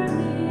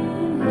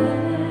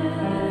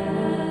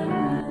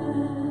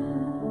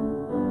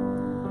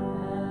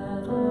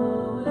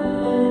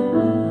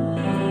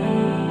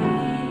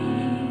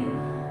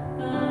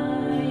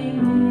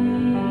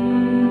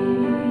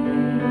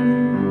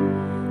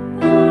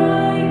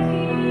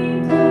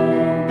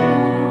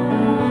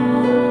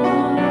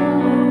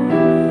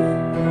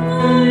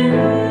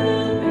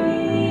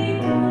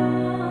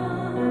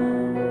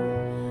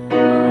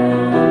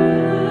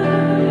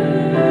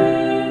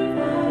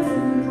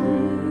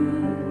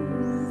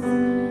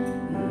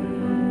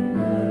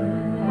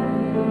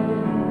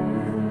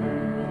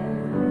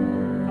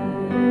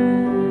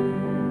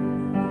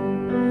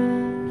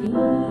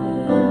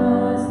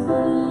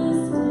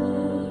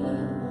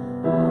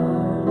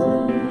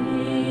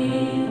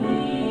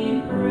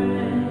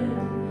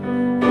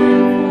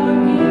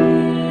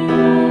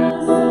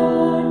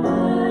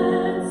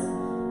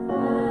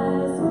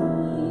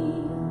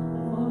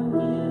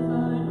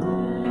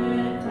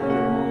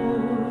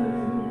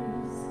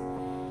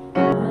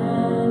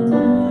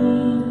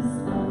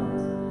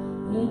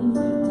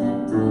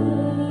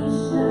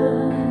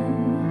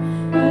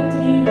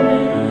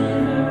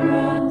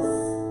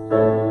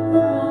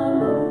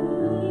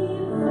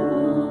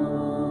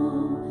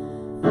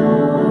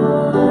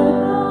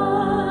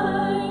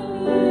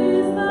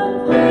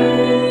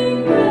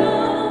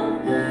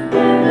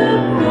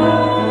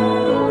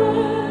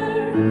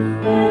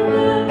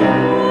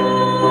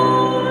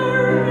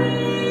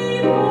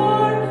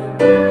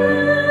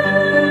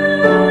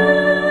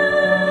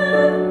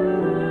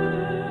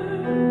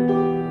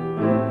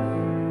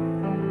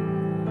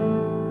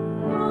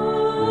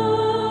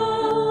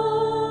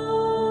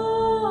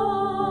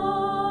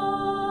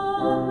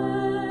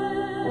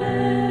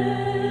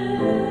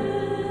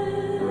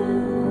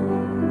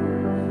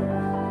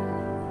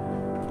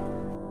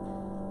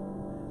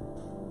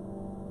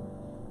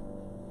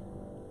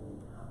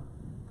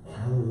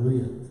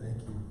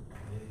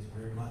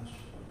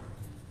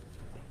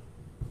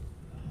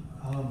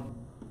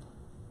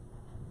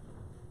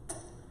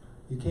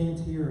can't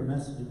hear a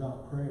message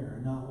about prayer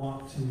and not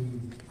want to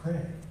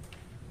pray,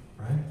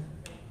 right?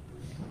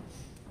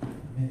 I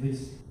mean, at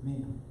least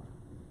me.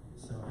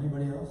 So,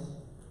 anybody else?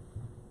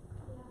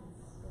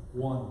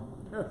 One.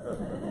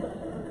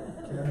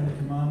 Kevin,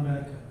 come on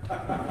back.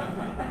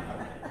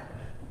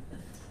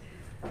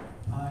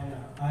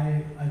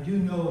 I do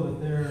know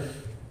that there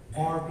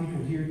are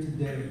people here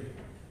today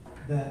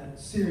that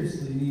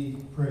seriously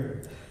need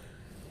prayer.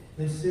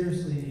 They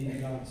seriously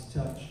need God's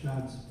touch,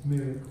 God's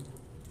miracle.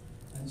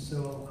 And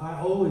so I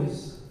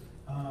always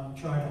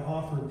try to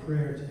offer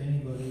prayer to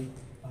anybody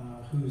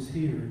who's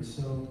here. And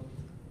so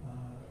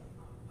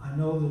I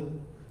know that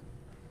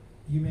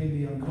you may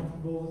be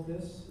uncomfortable with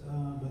this,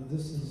 but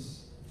this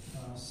is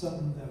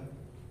something that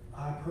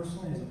I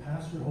personally, as a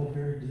pastor, hold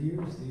very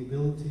dear, is the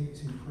ability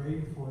to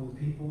pray for the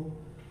people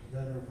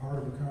that are part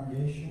of the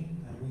congregation,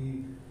 that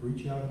we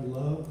reach out in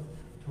love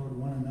toward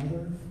one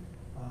another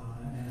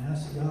and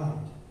ask God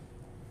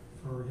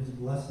for his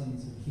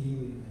blessings and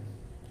healing and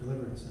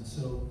deliverance. And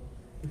so,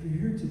 if you're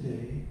here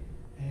today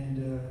and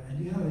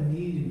you have a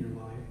need in your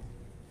life,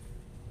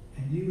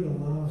 and you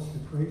would allow us to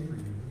pray for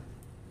you,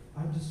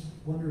 I just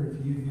wonder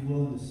if you'd be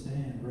willing to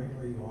stand right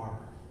where you are.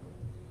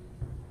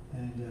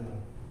 And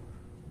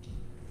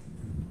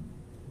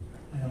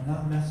I'm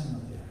not messing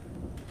with you.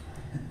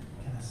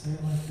 Can I say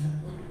it like that?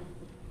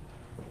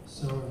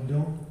 So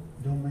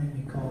don't make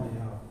me call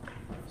you out.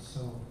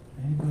 So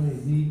anybody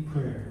need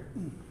prayer,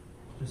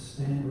 just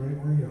stand right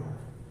where you are.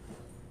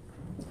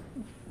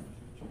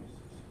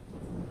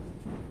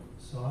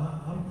 So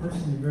I'm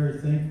personally very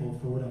thankful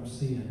for what I'm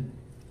seeing,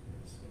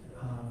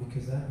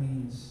 because that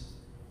means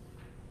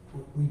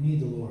we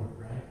need the Lord,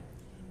 right?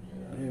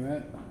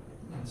 Amen.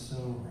 And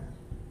so,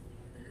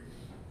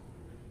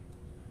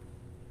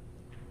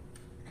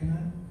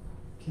 can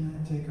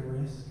I take a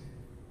risk?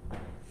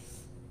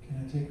 Can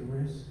I take a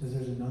risk? Because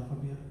there's enough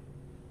of you.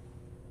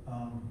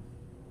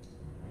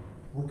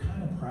 We're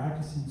kind of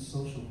practicing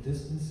social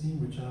distancing,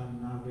 which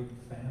I'm not a big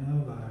fan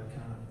of. I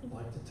kind of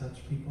like to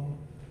touch people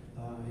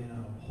in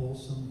a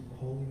wholesome,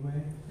 holy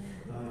way.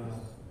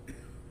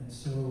 And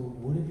so,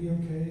 would it be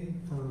okay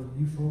for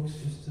you folks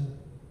just to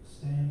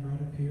stand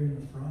right up here in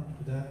the front?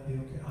 Would that be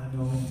okay? I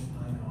know,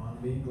 I'm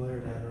being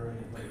glared at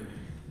already. But,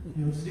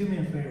 just do me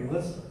a favor.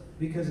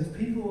 Because if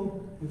you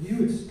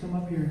would come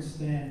up here and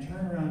stand,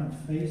 turn around and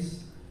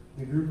face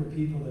the group of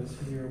people that's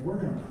here, we're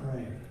going to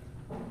pray.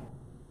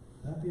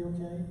 Would that be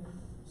okay?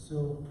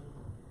 So,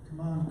 come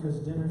on, because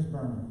dinner's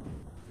burning.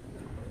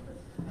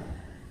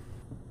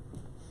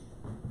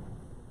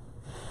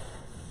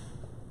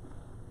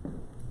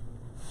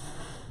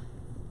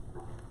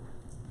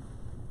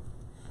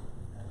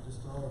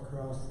 Just all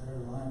across there,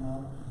 line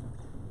up.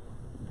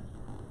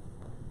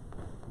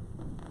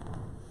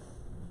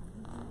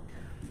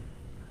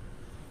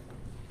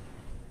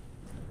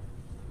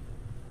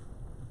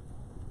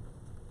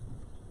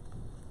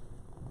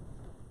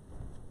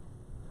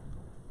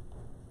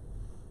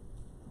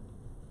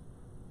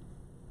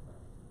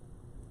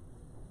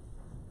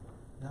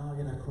 Now I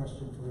get a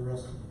question for the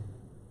rest of you.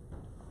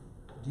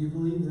 Do you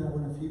believe that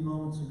when a few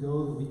moments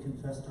ago that we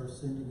confessed our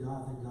sin to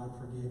God, that God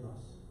forgave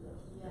us? Yes.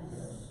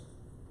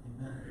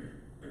 Amen.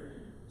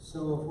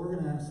 So if we're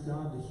going to ask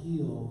God to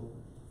heal,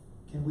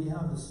 can we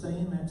have the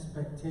same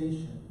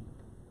expectation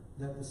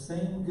that the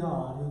same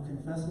God who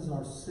confesses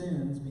our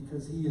sins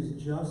because he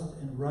is just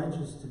and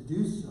righteous to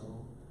do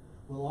so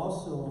will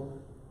also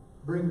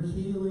bring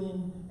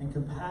healing and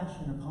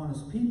compassion upon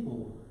his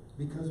people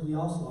because we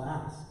also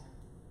ask?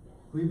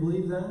 Do we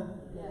believe that?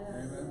 Yes.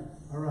 Amen.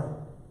 All right.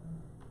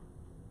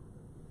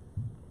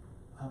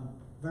 I'm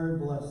very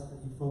blessed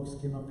that you folks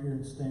came up here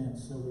and stand.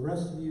 So the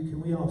rest of you, can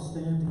we all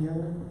stand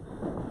together?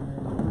 And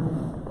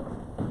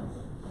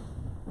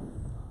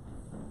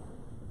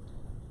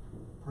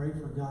pray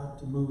for God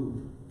to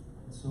move.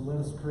 And so let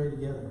us pray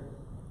together.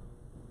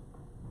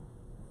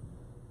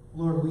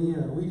 Lord, we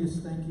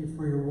just thank you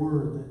for your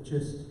word that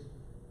just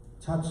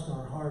touched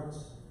our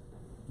hearts.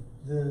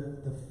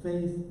 The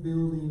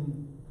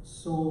faith-building,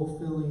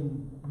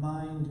 soul-filling,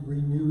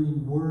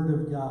 mind-renewing word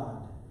of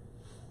God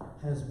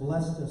has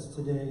blessed us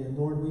today. And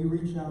Lord, we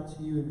reach out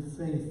to you in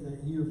faith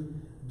that you've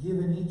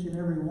given each and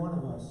every one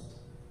of us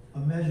a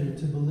measure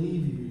to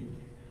believe you.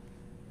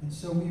 And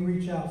so we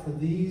reach out for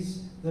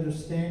these that are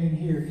standing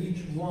here,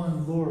 each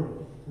one,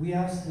 Lord. We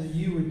ask that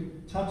you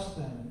would touch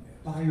them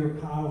by your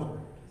power,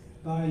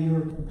 by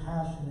your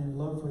compassion and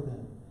love for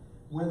them.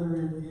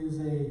 Whether it is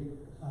a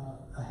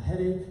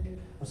headache,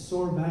 a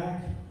sore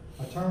back,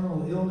 a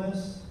terminal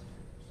illness,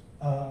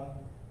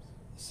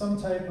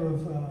 some type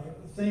of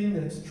thing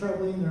that's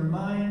troubling their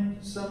mind,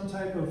 some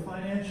type of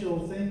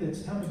financial thing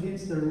that's come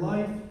against their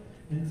life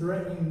and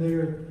threatening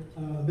their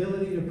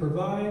ability to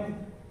provide.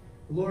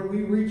 Lord,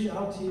 we reach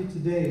out to you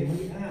today and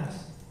we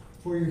ask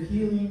for your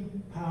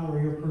healing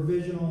power, your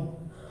provisional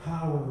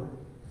power,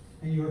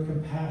 and your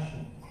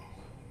compassion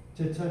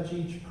to touch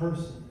each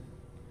person.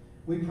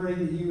 We pray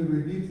that you would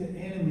rebuke the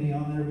enemy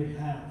on their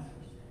behalf.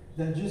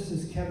 That just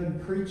as Kevin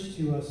preached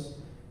to us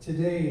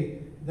today,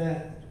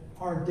 that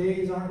our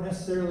days aren't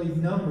necessarily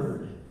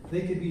numbered,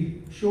 they could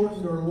be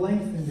shortened or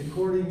lengthened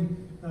according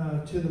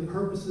to the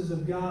purposes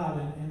of God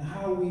and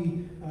how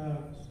we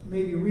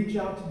maybe reach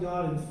out to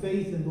God in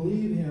faith and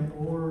believe Him,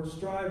 or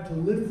strive to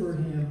live for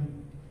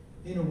Him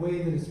in a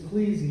way that is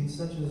pleasing,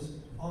 such as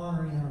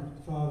honoring our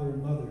father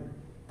and mother.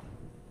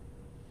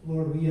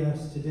 Lord, we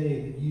ask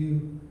today that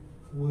you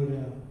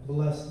would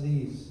bless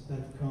these that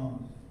have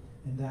come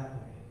in that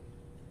way,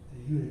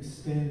 that you would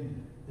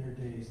extend their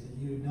days, that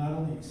you would not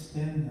only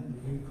extend them,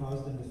 but you would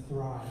cause them to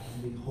thrive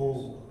and be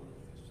whole.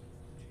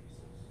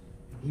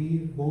 We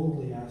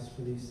boldly ask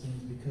for these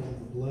things because of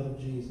the blood of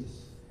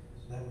Jesus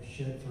that was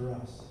shed for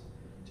us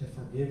to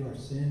forgive our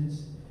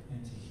sins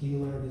and to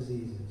heal our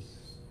diseases.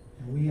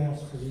 And we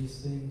ask for these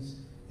things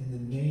in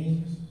the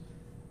name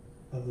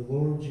of the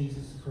Lord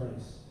Jesus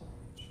Christ.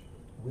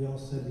 We all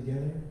said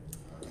together?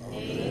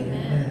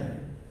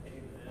 Amen.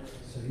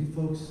 So you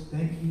folks,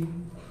 thank you. You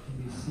can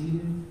be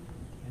seated.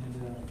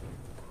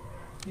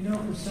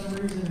 And for some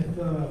reason,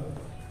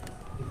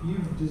 if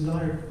you've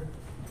desired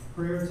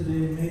prayer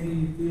today, maybe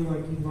you feel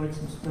like you'd like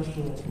some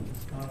special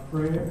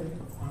prayer,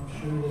 I'm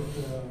sure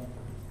that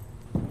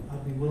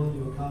I'd be willing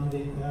to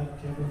accommodate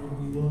that. Kevin would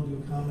be willing to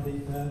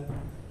accommodate that.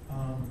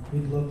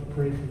 We'd love to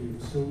pray for you.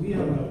 So we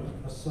have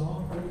a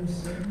song we're going to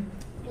sing.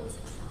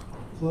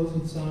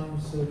 Closing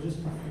song. So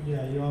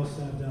you all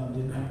sat down,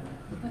 didn't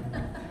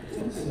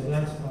you? So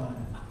that's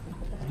fine.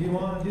 Do you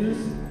want to do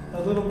this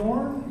a little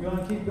more? You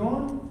want to keep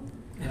going?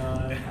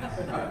 No.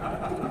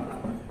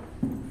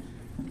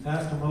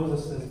 Pastor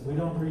Moses says, we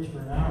don't preach for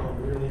an hour.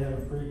 We really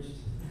haven't preached.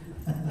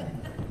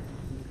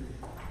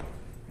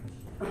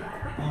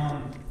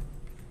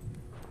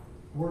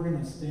 We're going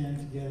to stand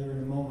together in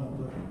a moment,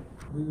 but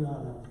we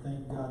got to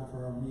thank God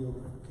for our meal.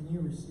 Can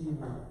you receive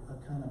a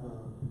kind of a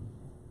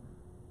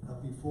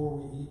before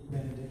we eat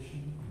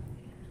benediction?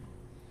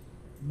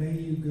 May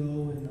you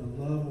go in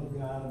the love of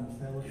God and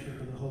the fellowship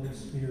of the Holy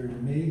Spirit.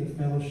 And may the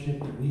fellowship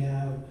that we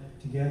have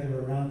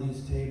together around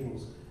these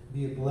tables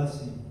be a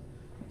blessing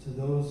to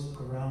those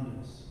around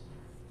us.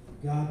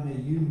 God,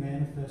 may you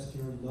manifest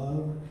your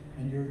love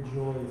and your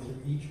joy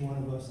through each one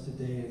of us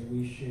today as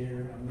we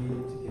share a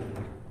meal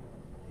together.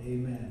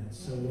 Amen.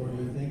 So, Lord,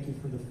 we thank you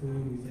for the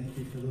food. We thank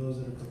you for those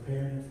that are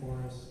preparing it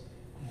for us.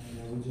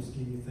 And we just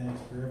give you thanks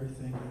for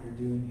everything that you're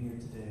doing here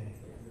today.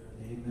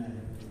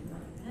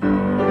 Amen.